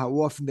want to know how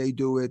often they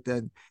do it.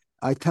 And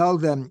I tell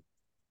them,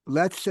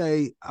 let's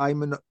say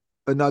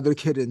another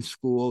kid in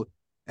school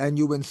and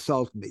you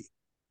insult me.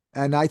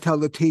 And I tell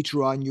the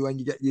teacher on you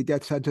and you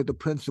get sent to the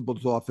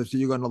principal's office. Are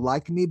you going to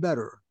like me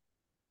better?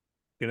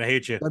 gonna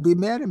hate you. You'll be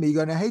mad at me.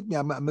 You're going to hate me.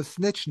 I'm a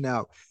snitch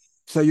now.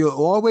 So you'll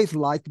always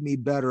like me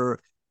better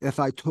if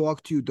I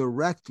talk to you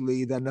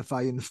directly than if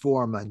I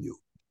inform on you.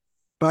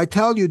 But I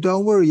tell you,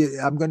 don't worry.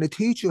 I'm going to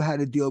teach you how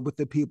to deal with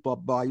the people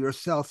by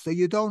yourself so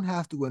you don't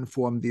have to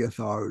inform the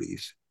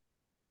authorities.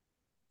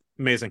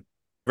 Amazing,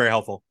 very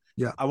helpful.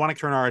 Yeah. I want to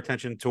turn our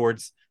attention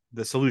towards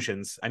the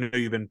solutions. I know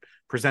you've been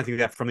presenting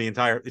that from this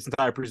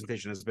entire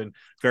presentation has been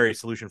very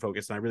solution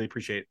focused, and I really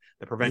appreciate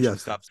the prevention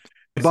Yes. stuff.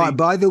 By, See,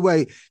 by the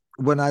way,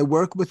 when I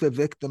work with a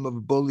victim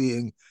of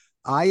bullying,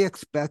 I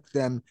expect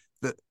them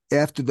that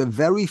after the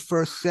very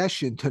first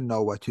session to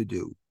know what to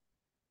do.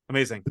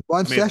 amazing,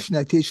 One amazing, session,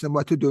 I teach them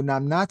what to do. And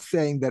I'm not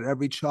saying that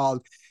every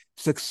child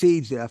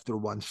succeeds after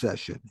one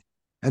session.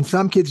 And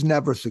some kids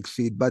never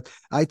succeed, but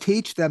I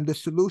teach them the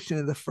solution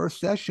in the first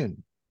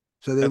session.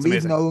 So they that's leave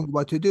amazing. knowing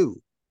what to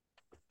do.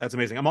 That's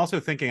amazing. I'm also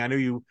thinking. I know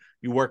you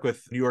work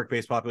with New York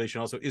based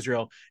population, also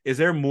Israel. Is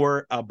there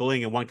more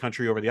bullying in one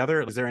country over the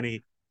other? Is there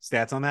any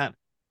stats on that?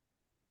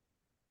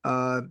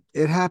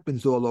 It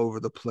happens all over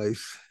the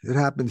place. It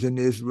happens in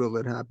Israel.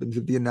 It happens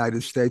in the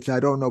United States. I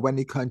don't know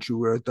any country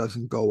where it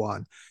doesn't go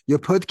on. You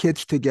put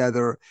kids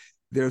together,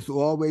 there's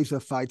always a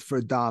fight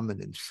for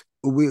dominance.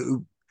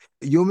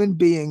 Human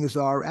beings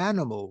are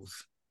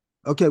animals.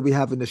 Okay, we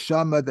have a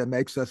neshama that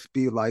makes us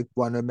be like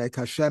want to make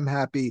Hashem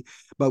happy,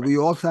 but Right. we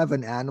also have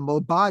an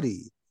animal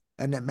body,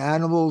 and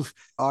animals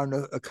are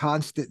a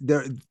constant.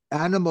 They're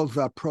animals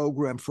are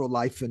programmed for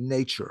life in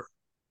nature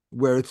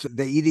where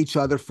they eat each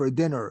other for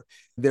dinner.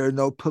 There are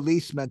no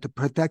policemen to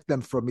protect them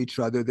from each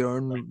other. There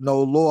are Right.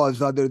 no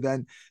laws other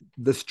than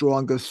the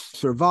strongest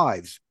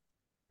survives.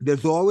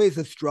 There's always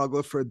a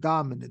struggle for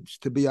dominance,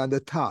 to be on the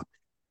top.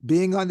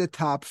 Being on the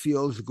top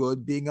feels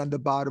good, being on the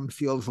bottom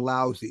feels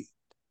lousy.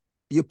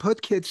 You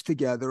put kids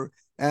together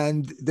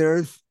and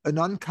there's an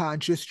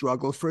unconscious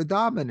struggle for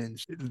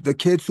dominance. The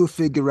kids who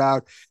figure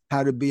out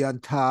how to be on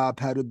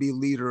top, how to be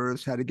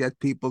leaders, how to get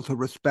people to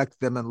respect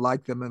them and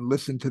like them and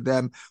listen to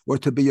them or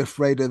to be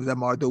afraid of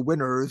them are the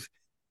winners.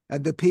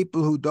 And the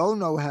people who don't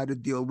know how to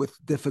deal with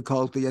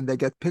difficulty and they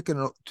get picked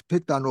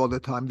on all the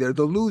time, they're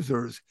the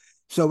losers.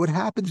 So it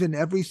happens in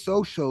every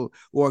social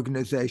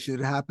organization.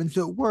 It happens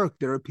at work.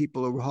 There are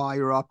people who are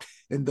higher up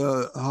in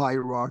the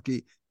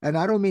hierarchy. And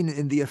I don't mean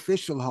in the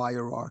official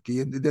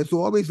hierarchy. And there's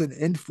always an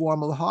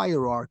informal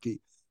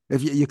hierarchy.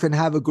 If you can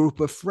have a group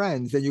of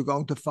friends, and you're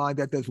going to find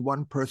that there's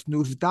one person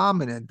who's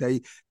dominant. They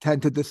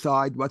tend to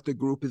decide what the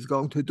group is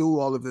going to do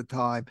all of the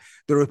time.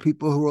 There are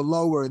people who are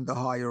lower in the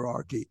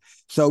hierarchy.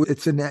 So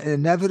it's an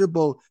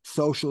inevitable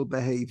social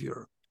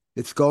behavior.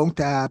 It's going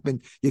to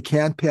happen. You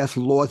can't pass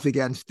laws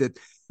against it.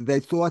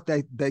 They thought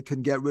they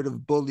can get rid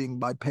of bullying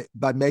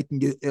by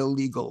making it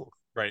illegal.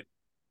 Right.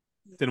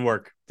 Didn't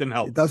work. Didn't It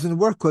help. doesn't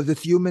work because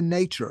it's human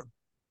nature.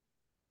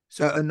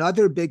 So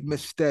Another big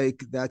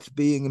mistake that's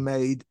being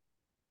made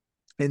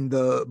in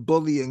the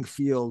bullying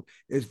field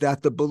is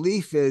that the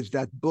belief is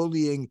that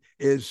bullying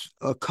is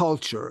a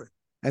culture.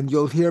 And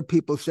you'll hear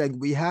people saying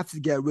we have to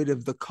get rid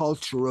of the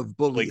culture of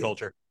bully bullying.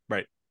 culture.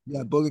 Right.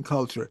 Yeah, bullying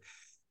culture.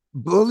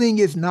 Bullying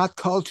is not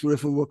culture.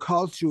 If it were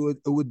culture, it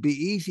would be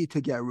easy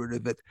to get rid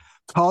of it.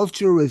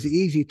 Culture is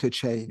easy to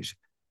change.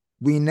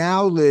 We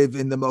now live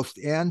in the most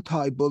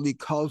anti bully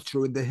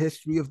culture in the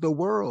history of the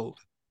world.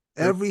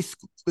 True. Every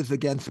school is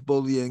against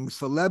bullying.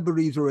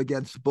 Celebrities are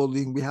against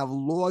bullying. We have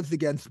laws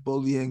against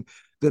bullying.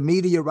 The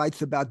media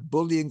writes about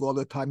bullying all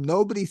the time.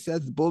 Nobody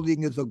says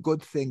bullying is a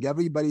good thing.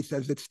 Everybody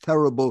says it's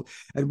terrible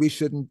and we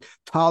shouldn't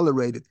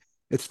tolerate it.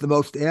 It's the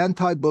most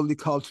anti-bully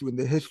culture in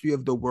the history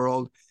of the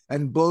world,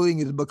 and bullying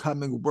is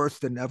becoming worse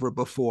than ever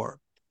before.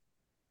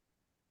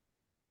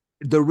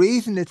 The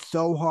reason it's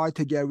so hard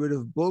to get rid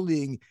of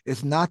bullying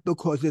is not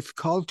because it's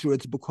culture,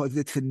 it's because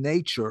it's in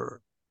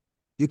nature.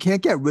 You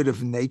can't get rid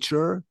of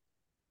nature.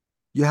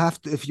 You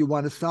have to, if you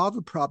want to solve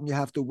a problem, you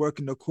have to work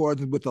in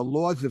accordance with the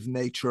laws of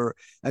nature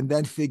and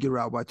then figure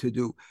out what to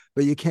do.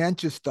 But you can't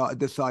just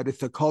decide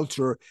it's a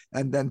culture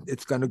and then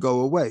it's going to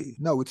go away.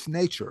 No, it's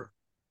nature.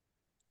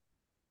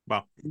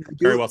 Wow.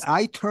 Very well said.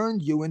 I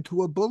turned you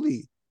into a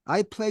bully.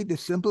 I played a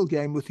simple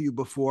game with you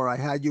before. I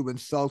had you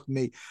insult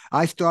me.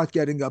 I start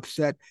getting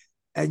upset,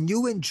 and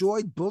you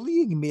enjoyed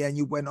bullying me, and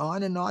you went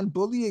on and on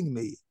bullying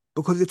me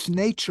because it's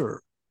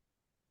nature.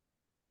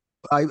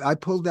 I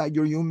pulled out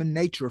your human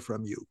nature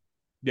from you.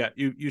 Yeah,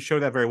 you show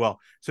that very well.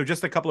 So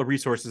just a couple of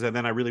resources, and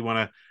then I really want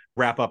to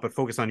wrap up and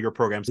focus on your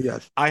programs.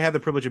 Yes. I had the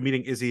privilege of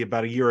meeting Izzy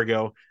about a year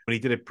ago when he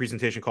did a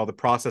presentation called "The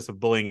Process of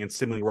Bullying and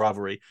Sibling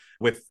Rivalry"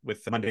 with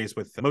Mondays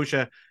with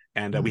Moshe,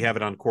 and we have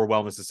it on Core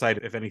Wellness's site.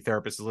 If any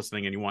therapist is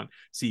listening and you want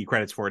CE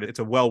credits for it, it's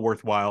a well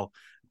worthwhile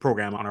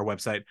program on our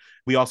website.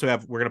 We're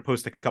going to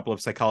post a couple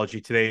of Psychology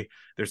Today.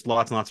 There's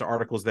lots and lots of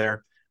articles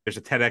there. There's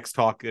a TEDx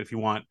talk if you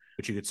want,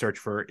 which you could search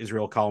for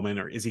Israel Kalman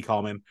or Izzy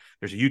Kalman.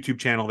 There's a YouTube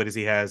channel that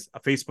Izzy has, a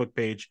Facebook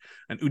page,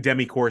 an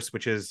Udemy course,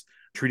 which is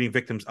treating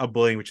victims of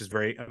bullying, which is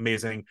very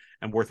amazing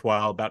and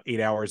worthwhile, about 8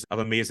 hours of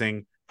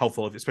amazing,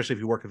 helpful, especially if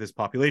you work with this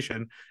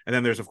population. And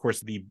then there's, of course,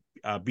 the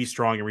Be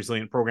Strong and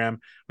Resilient program,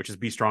 which is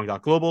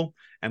bestrong.global.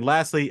 And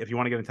lastly, if you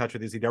want to get in touch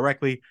with Izzy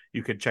directly,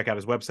 you could check out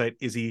his website,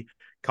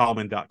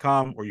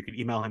 izzykalman.com, or you could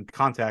email him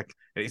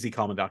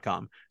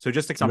contact@izzykalman.com. So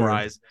just to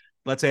summarize,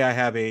 let's say I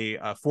have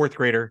a fourth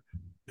grader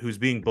who's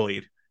being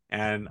bullied,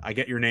 and I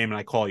get your name and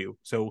I call you.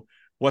 So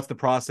what's the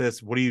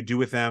process? What do you do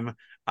with them?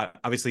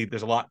 Obviously,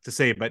 there's a lot to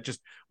say, but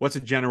just what's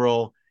a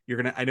general?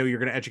 I know you're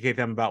gonna educate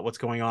them about what's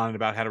going on and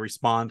about how to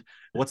respond.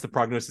 What's the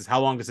prognosis?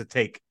 How long does it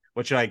take?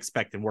 What should I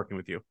expect in working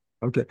with you?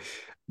 Okay.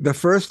 The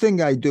first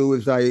thing I do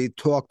is I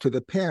talk to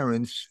the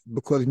parents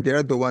because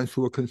they're the ones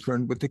who are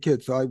concerned with the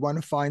kids. So I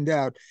want to find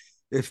out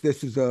if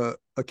this is a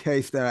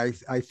case that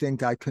I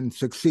think I can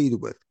succeed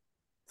with.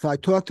 So I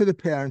talk to the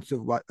parents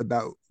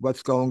about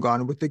what's going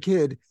on with the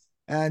kid.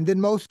 And in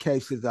most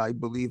cases, I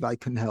believe I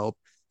can help.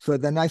 So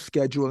then I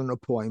schedule an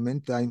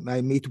appointment.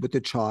 I meet with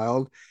the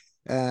child,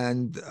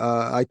 and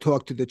I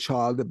talk to the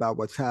child about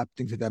what's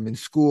happening to them in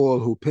school,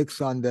 who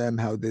picks on them,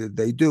 how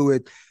they do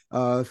it.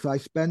 So I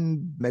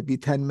spend maybe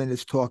 10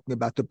 minutes talking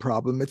about the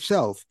problem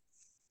itself.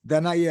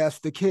 Then I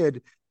ask the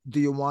kid, do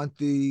you want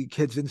the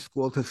kids in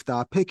school to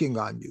stop picking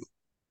on you?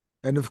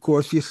 And of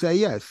course, you say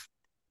yes.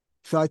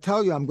 So I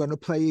tell you, I'm going to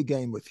play a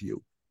game with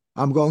you.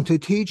 I'm going to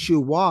teach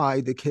you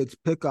why the kids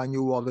pick on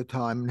you all the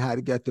time and how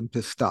to get them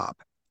to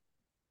stop.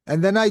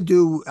 And then I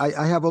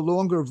have a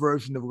longer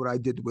version of what I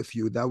did with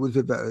you. That was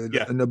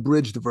an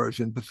abridged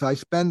version. But so I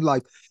spend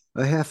like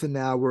a half an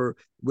hour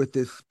with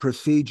this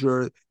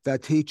procedure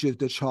that teaches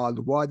the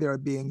child why they're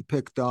being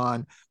picked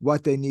on,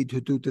 what they need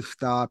to do to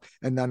stop.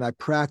 And then I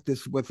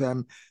practice with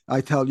them.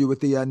 I tell you at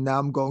the end, now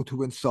I'm going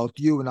to insult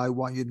you, and I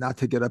want you not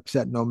to get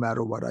upset no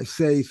matter what I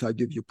say. So I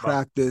give you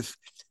practice.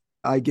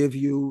 I give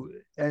you,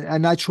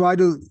 and I try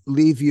to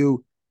leave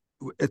you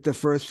at the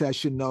first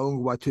session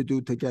knowing what to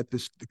do to get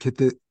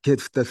the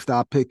kids to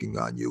stop picking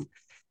on you.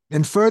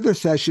 In further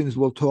sessions,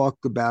 we'll talk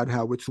about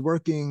how it's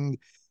working,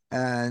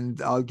 and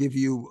I'll give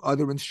you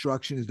other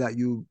instructions that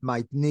you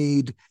might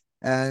need.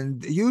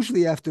 And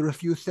usually after a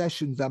few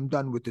sessions, I'm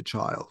done with the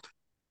child.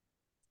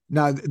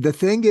 Now, the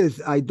thing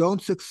is, I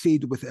don't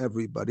succeed with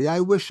everybody. I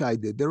wish I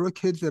did. There are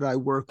kids that I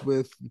work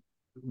with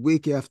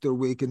week after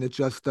week, and it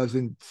just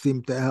doesn't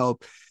seem to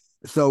help.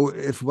 So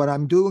if what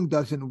I'm doing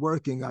doesn't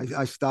working,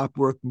 I stop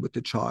working with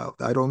the child.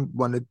 I don't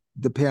want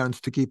the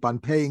parents to keep on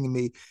paying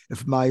me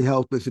if my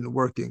help isn't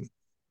working.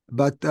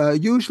 But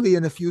usually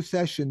in a few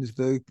sessions,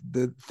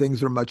 the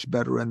things are much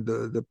better, and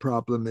the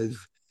problem is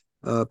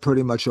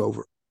pretty much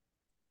over.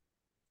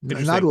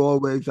 Not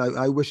always.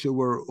 I wish it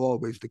were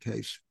always the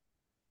case.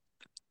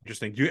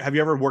 Interesting. Have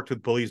you ever worked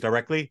with bullies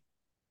directly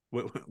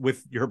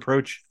with your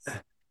approach?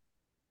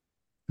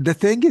 The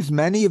thing is,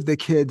 many of the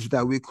kids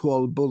that we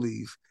call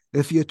bullies,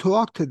 if you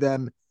talk to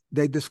them,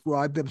 they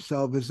describe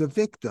themselves as a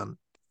victim.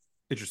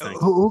 Interesting.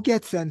 Who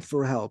gets sent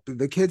for help?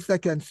 The kids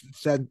that get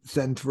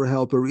sent for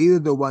help are either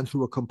the ones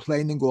who are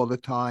complaining all the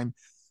time,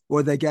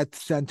 or they get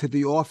sent to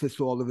the office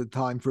all of the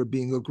time for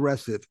being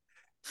aggressive.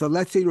 So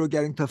let's say you're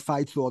getting to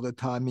fights all the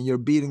time and you're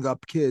beating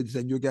up kids,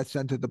 and you get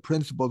sent to the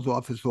principal's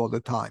office all the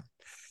time.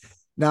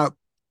 Now,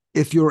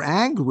 if you're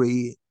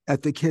angry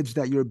at the kids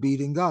that you're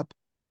beating up,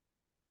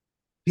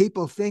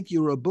 people think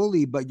you're a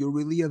bully, but you're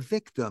really a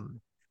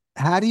victim.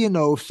 How do you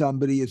know if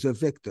somebody is a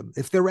victim?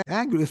 If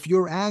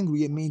you're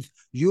angry, it means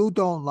you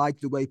don't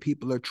like the way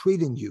people are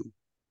treating you.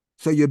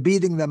 So you're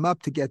beating them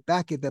up to get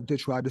back at them to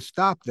try to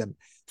stop them.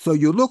 So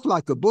you look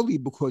like a bully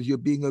because you're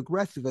being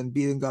aggressive and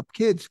beating up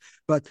kids,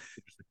 but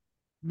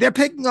they're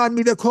picking on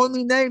me. They're calling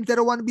me names. They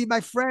don't want to be my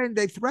friend.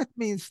 They threaten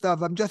me and stuff.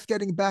 I'm just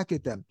getting back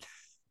at them.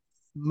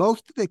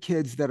 Most of the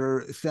kids that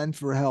are sent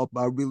for help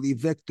are really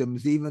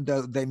victims, even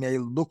though they may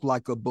look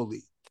like a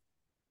bully.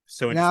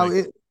 So Now,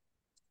 interesting.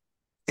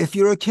 if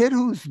you're a kid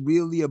who's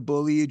really a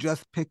bully, you're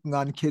just picking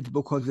on kids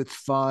because it's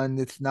fun,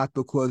 it's not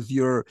because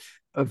you're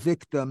a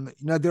victim.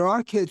 There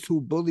are kids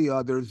who bully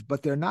others,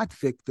 but they're not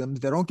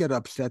victims. They don't get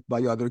upset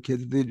by other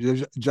kids. They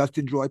just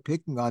enjoy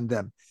picking on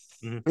them.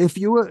 Mm-hmm.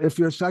 If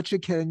you're such a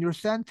kid and you're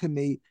sent to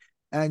me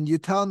and you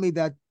tell me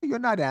that you're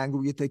not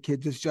angry at the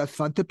kids, it's just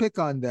fun to pick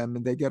on them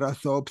and they get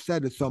us so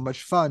upset, it's so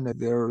much fun,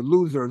 they're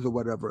losers or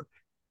whatever.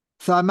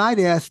 So I might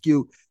ask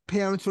you,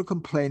 parents are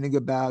complaining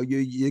about you,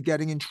 you're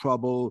getting in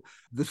trouble,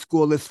 the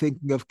school is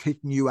thinking of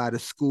kicking you out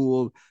of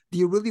school. Do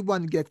you really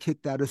want to get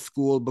kicked out of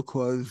school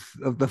because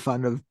of the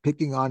fun of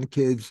picking on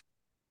kids?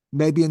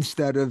 Maybe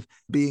instead of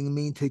being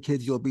mean to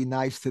kids, you'll be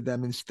nice to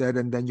them instead,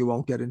 and then you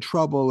won't get in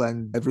trouble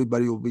and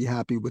everybody will be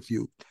happy with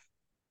you.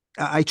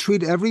 I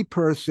treat every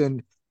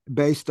person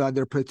based on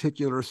their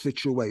particular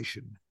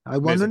situation. I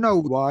want to Amazing. know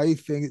why you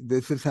think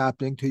this is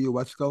happening to you,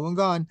 what's going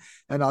on,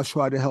 and I'll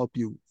try to help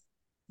you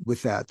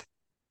with that.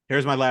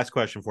 Here's my last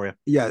question for you.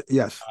 Yeah,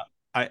 yes.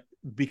 I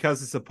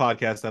Because it's a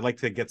podcast, I'd like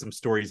to get some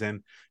stories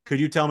in. Could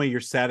you tell me your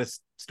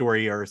saddest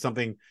story or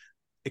something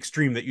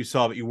extreme that you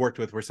saw that you worked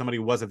with where somebody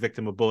was a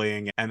victim of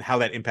bullying and how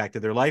that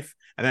impacted their life?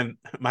 And then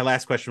my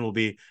last question will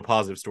be a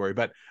positive story.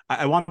 But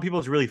I want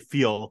people to really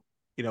feel,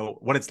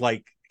 what it's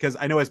like, because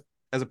I know as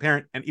a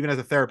parent and even as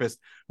a therapist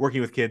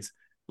working with kids,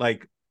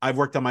 like I've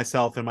worked on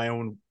myself and my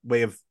own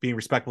way of being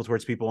respectful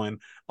towards people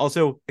and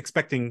also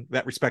expecting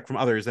that respect from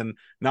others and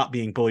not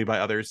being bullied by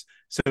others.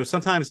 So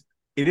sometimes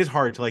it is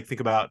hard to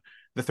think about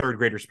the third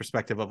grader's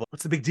perspective of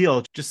what's the big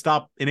deal? Just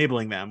stop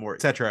enabling them or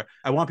etc.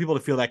 I want people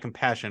to feel that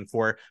compassion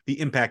for the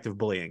impact of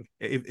bullying.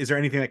 Is there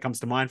anything that comes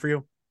to mind for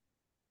you?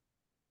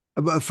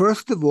 But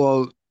first of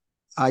all,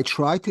 I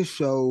try to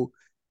show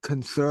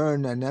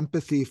concern and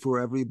empathy for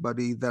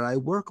everybody that I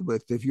work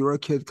with. If you're a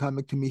kid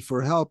coming to me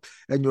for help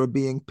and you're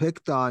being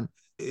picked on,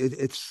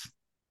 it's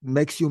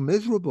makes you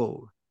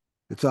miserable.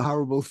 It's a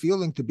horrible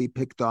feeling to be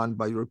picked on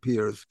by your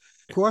peers.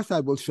 Of course, I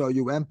will show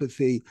you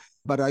empathy,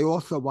 but I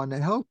also want to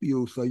help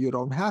you so you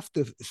don't have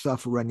to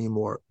suffer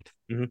anymore.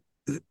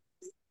 Mm-hmm.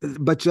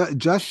 But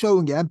just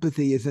showing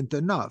empathy isn't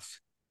enough.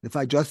 If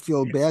I just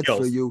feel bad for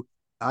Skills. you,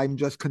 I'm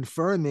just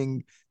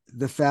confirming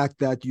the fact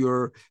that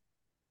your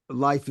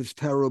life is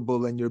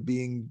terrible and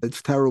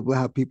it's terrible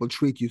how people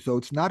treat you. So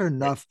it's not Right.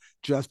 enough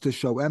just to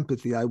show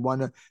empathy. I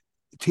want to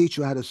teach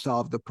you how to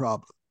solve the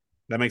problem.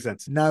 That makes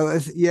sense. Now,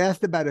 as you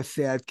asked about a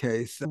sad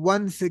case,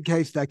 one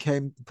case that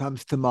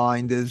comes to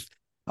mind is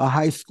a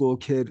high school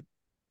kid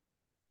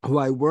who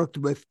I worked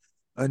with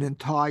an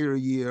entire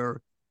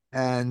year,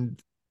 and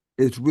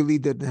it really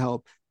didn't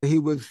help. I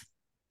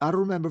don't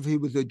remember if he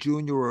was a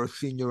junior or a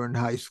senior in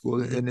high school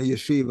Mm-hmm. in a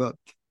yeshiva,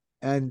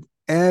 and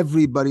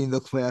everybody in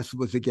the class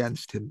was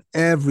against him.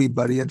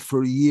 Everybody, and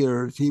for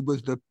years, he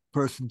was the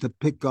person to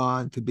pick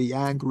on, to be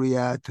angry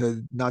at,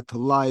 to not to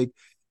like,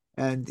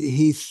 and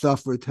he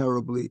suffered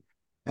terribly.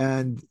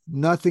 And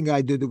nothing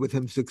I did with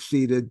him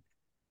succeeded.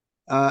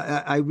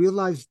 I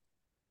realized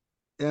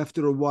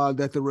after a while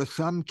that there were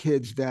some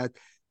kids that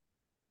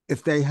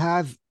if they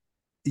have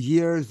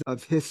years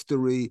of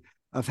history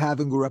of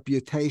having a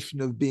reputation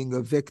of being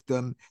a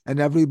victim and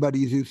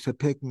everybody's used to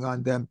picking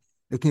on them,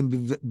 it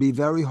can be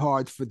very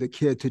hard for the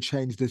kid to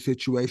change the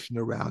situation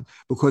around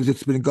because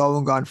it's been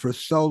going on for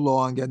so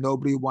long and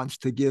nobody wants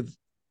to give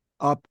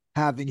up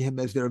having him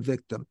as their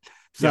victim.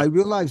 So I Yeah.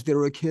 realized there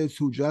are kids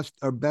who just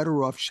are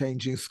better off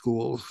changing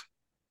schools.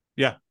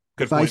 Yeah.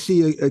 If Good I point.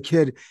 see a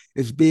kid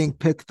is being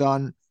picked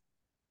on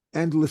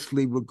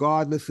endlessly,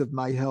 regardless of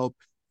my help,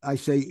 I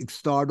say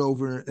start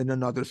over in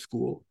another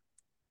school.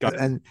 Got it.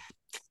 And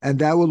and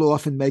that will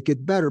often make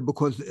it better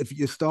because if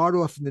you start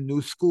off in a new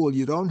school,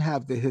 you don't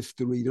have the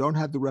history, you don't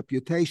have the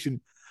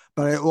reputation,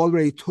 but I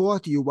already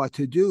taught you what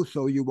to do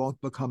so you won't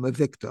become a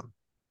victim.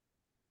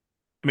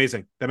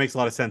 Amazing. That makes a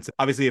lot of sense.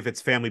 Obviously, if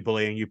it's family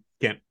bullying, you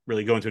can't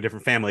really go into a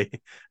different family,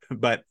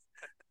 but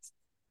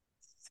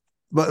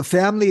But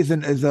family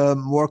is a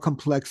more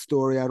complex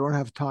story. I don't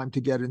have time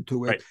to get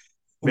into it. right.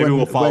 Maybe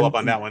we'll follow up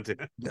When on that one too.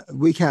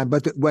 we can,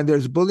 but when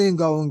there's bullying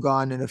going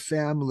on in a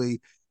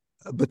family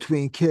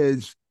between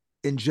kids,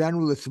 in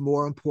general, it's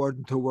more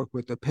important to work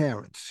with the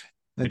parents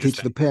and teach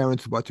Interesting. the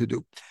parents what to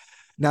do.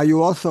 Now,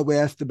 you also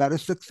asked about a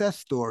success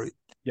story.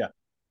 Yeah.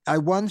 I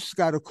once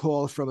got a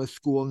call from a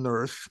school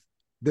nurse.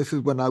 This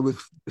is when I was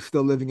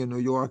still living in New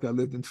York. I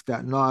lived in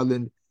Staten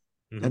Island,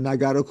 Mm-hmm. and I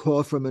got a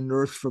call from a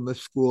nurse from a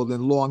school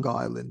in Long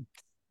Island.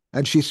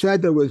 And she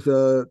said there was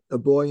a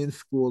boy in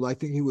school, I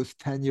think he was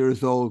 10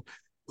 years old,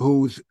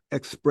 who's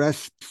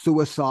expressed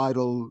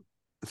suicidal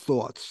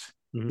thoughts.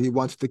 Mm-hmm. He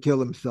wants to kill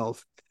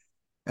himself.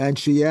 And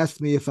she asked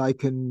me if I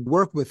can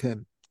work with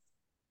him.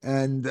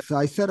 And so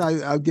I said,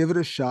 I'll give it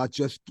a shot,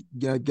 just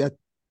get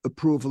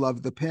approval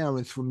of the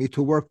parents for me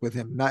to work with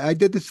him. And I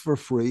did this for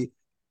free,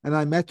 and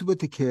I met with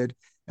the kid.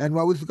 And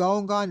what was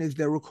going on is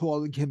they were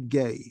calling him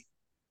gay.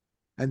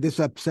 And this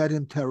upset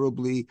him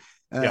terribly.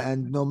 Yeah.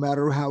 And no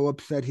matter how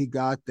upset he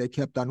got, they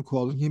kept on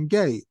calling him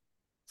gay.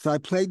 So I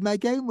played my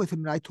game with him,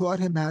 and I taught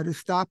him how to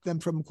stop them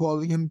from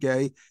calling him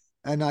gay.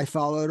 And I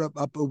followed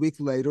up a week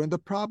later, and the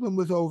problem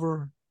was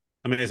over.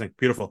 Amazing.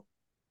 Beautiful.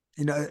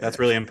 You know, That's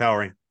really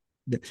empowering.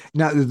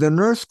 now the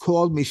nurse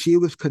called me. She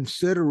was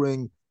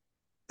considering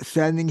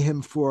sending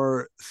him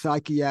for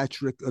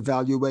psychiatric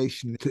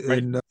evaluation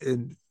Right.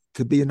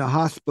 to be in a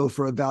hospital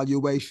for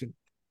evaluation.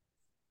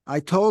 I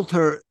told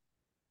her,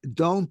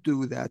 don't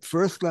do that.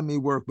 First, let me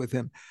work with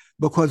him.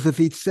 Because if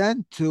he's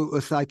sent to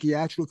a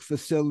psychiatric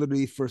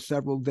facility for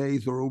several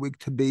days or a week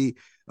to be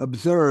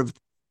observed,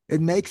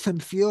 it makes him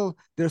feel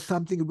there's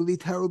something really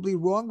terribly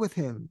wrong with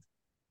him.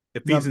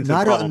 It feeds into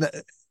the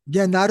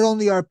problem. Not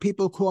only are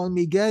people calling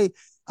me gay,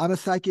 I'm a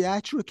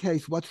psychiatric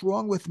case. What's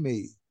wrong with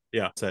me?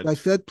 Yeah. I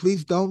said,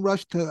 please don't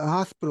rush to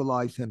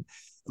hospitalize him.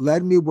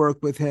 Let me work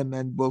with him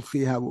and we'll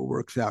see how it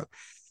works out.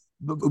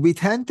 But we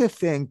tend to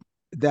think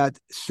that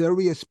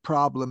serious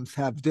problems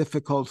have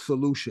difficult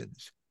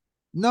solutions.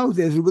 No,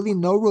 there's really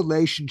no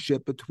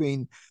relationship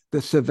between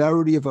the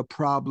severity of a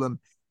problem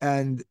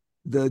and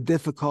the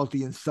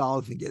difficulty in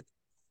solving it.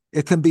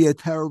 It can be a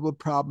terrible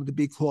problem to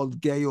be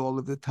called gay all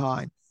of the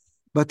time,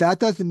 but that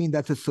doesn't mean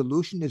that the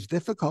solution is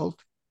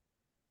difficult.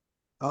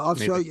 I'll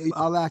show you.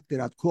 I'll act it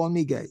out. Call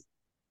me gay.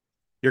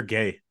 You're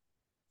gay.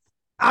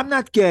 I'm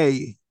not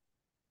gay.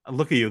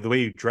 Look at you, the way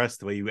you dress,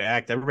 the way you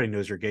act. Everybody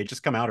knows you're gay.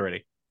 Just come out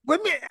already. Wait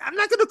a minute. I'm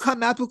not going to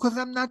come out because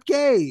I'm not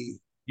gay.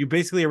 You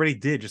basically already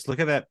did. Just look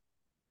at that.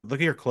 Look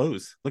at your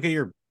clothes. Look at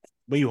your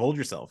way you hold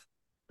yourself.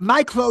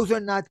 My clothes are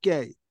not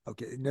gay.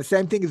 Okay. And the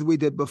same thing as we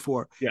did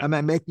before. Yeah. Am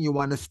I making you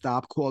want to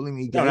stop calling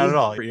me gay? No, not at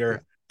all.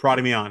 You're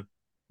prodding me on.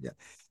 Yeah.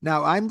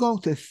 Now, I'm going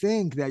to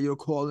think that you're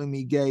calling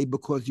me gay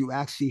because you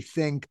actually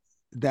think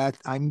that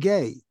I'm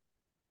gay.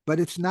 But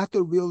it's not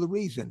the real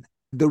reason.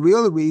 The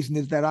real reason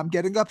is that I'm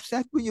getting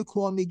upset when you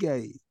call me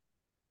gay.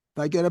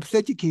 If I get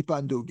upset, you keep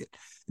on doing it.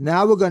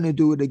 Now we're going to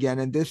do it again,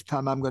 and this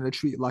time I'm going to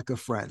treat you like a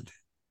friend.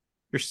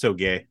 You're so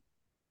gay.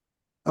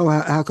 Oh,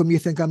 how come you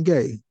think I'm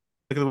gay?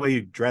 Look at the way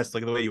you dress.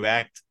 Look at the way you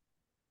act.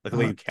 Look at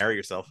the way you carry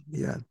yourself.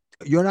 Yeah.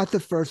 You're not the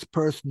first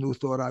person who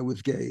thought I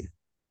was gay.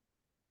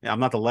 Yeah, I'm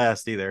not the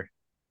last either.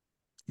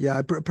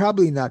 Yeah,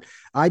 probably not.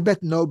 I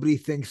bet nobody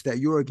thinks that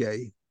you're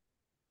gay.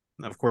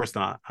 Of course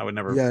not. I would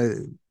never.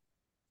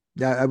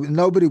 Yeah.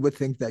 Nobody would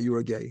think that you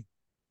were gay.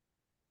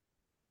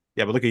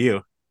 Yeah, but look at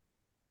you.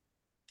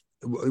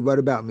 What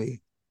about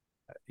me?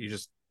 You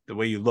just, the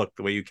way you look,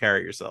 the way you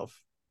carry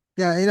yourself.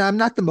 Yeah, I'm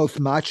not the most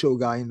macho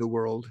guy in the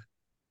world.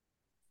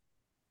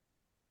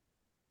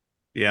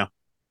 Yeah.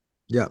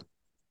 Yeah.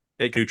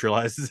 It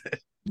neutralizes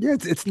it. Yeah,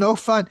 it's no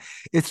fun.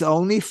 It's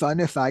only fun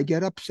if I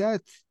get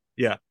upset.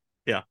 Yeah.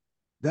 Yeah.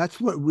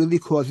 That's what really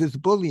causes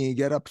bullying. You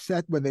get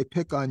upset when they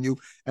pick on you,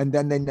 and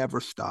then they never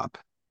stop.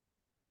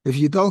 If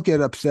you don't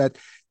get upset,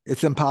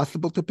 it's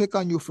impossible to pick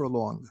on you for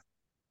long.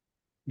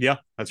 Yeah,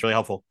 that's really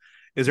helpful.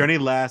 Is there any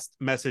last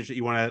message that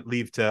you want to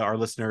leave to our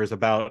listeners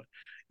about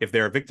if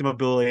they're a victim of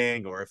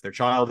bullying or if their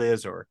child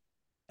is, or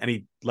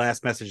any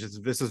last messages?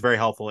 This is very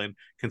helpful in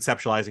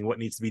conceptualizing what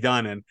needs to be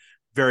done, and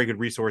very good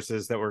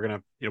resources that we're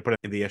going to put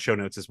in the show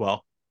notes as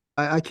well.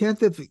 I can't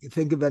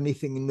think of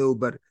anything new,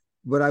 but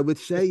what I would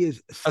say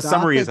is a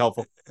summary is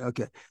helpful.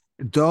 Okay.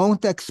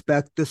 Don't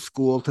expect the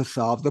school to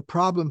solve the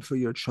problem for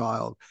your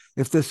child.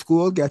 If the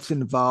school gets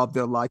involved,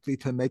 they're likely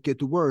to make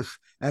it worse.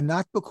 And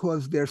not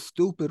because they're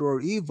stupid or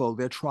evil.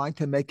 They're trying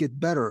to make it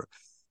better.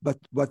 But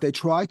what they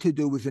try to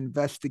do is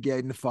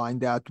investigate and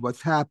find out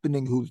what's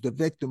happening, who's the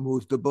victim,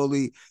 who's the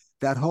bully.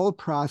 That whole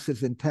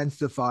process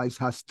intensifies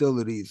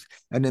hostilities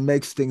and it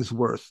makes things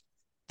worse.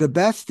 The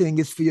best thing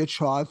is for your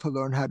child to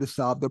learn how to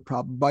solve the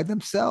problem by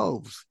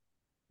themselves.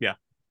 Yeah.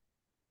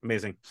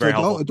 Amazing. Very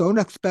so helpful. Don't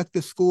expect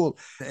the school.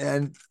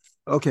 And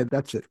okay,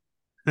 that's it.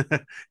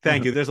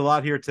 Thank you. There's a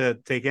lot here to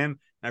take in.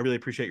 I really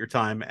appreciate your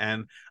time.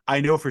 And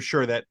I know for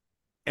sure that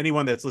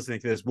anyone that's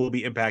listening to this will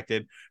be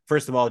impacted.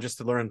 First of all, just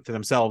to learn to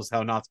themselves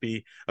how not to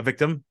be a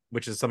victim,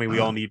 which is something we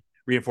all need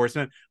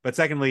reinforcement. But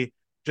secondly,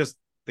 just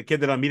the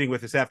kid that I'm meeting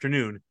with this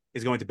afternoon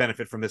is going to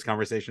benefit from this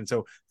conversation.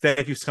 So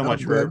thank you so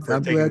much for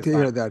I'm taking glad to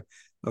hear that.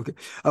 Okay.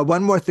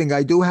 One more thing.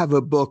 I do have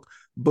a book,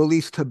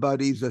 Bullies to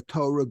Buddies, a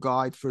Torah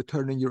guide for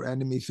turning your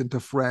enemies into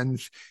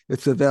friends.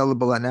 It's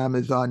available on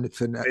Amazon.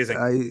 It's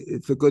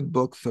it's a good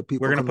book, so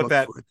people We're going to put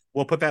that.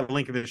 We'll put that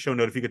link in the show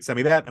note if you could send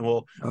me that, and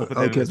we'll put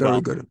that in as well.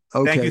 Okay, very good.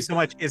 Okay. Thank you so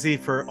much, Izzy,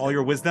 for all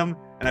your wisdom,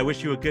 and I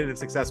wish you a good and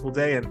successful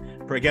day.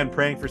 And for again,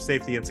 praying for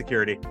safety and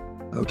security.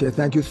 Okay,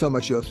 thank you so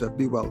much, Joseph.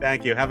 Be well.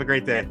 Thank you. Have a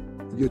great day.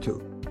 You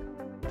too.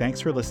 Thanks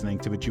for listening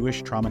to the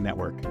Jewish Trauma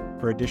Network.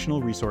 For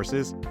additional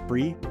resources,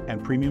 free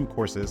and premium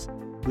courses,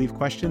 leave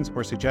questions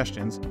or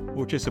suggestions,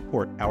 or to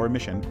support our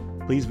mission,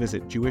 please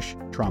visit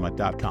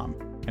jewishtrauma.com.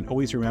 And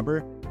always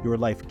remember, your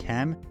life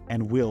can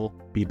and will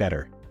be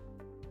better.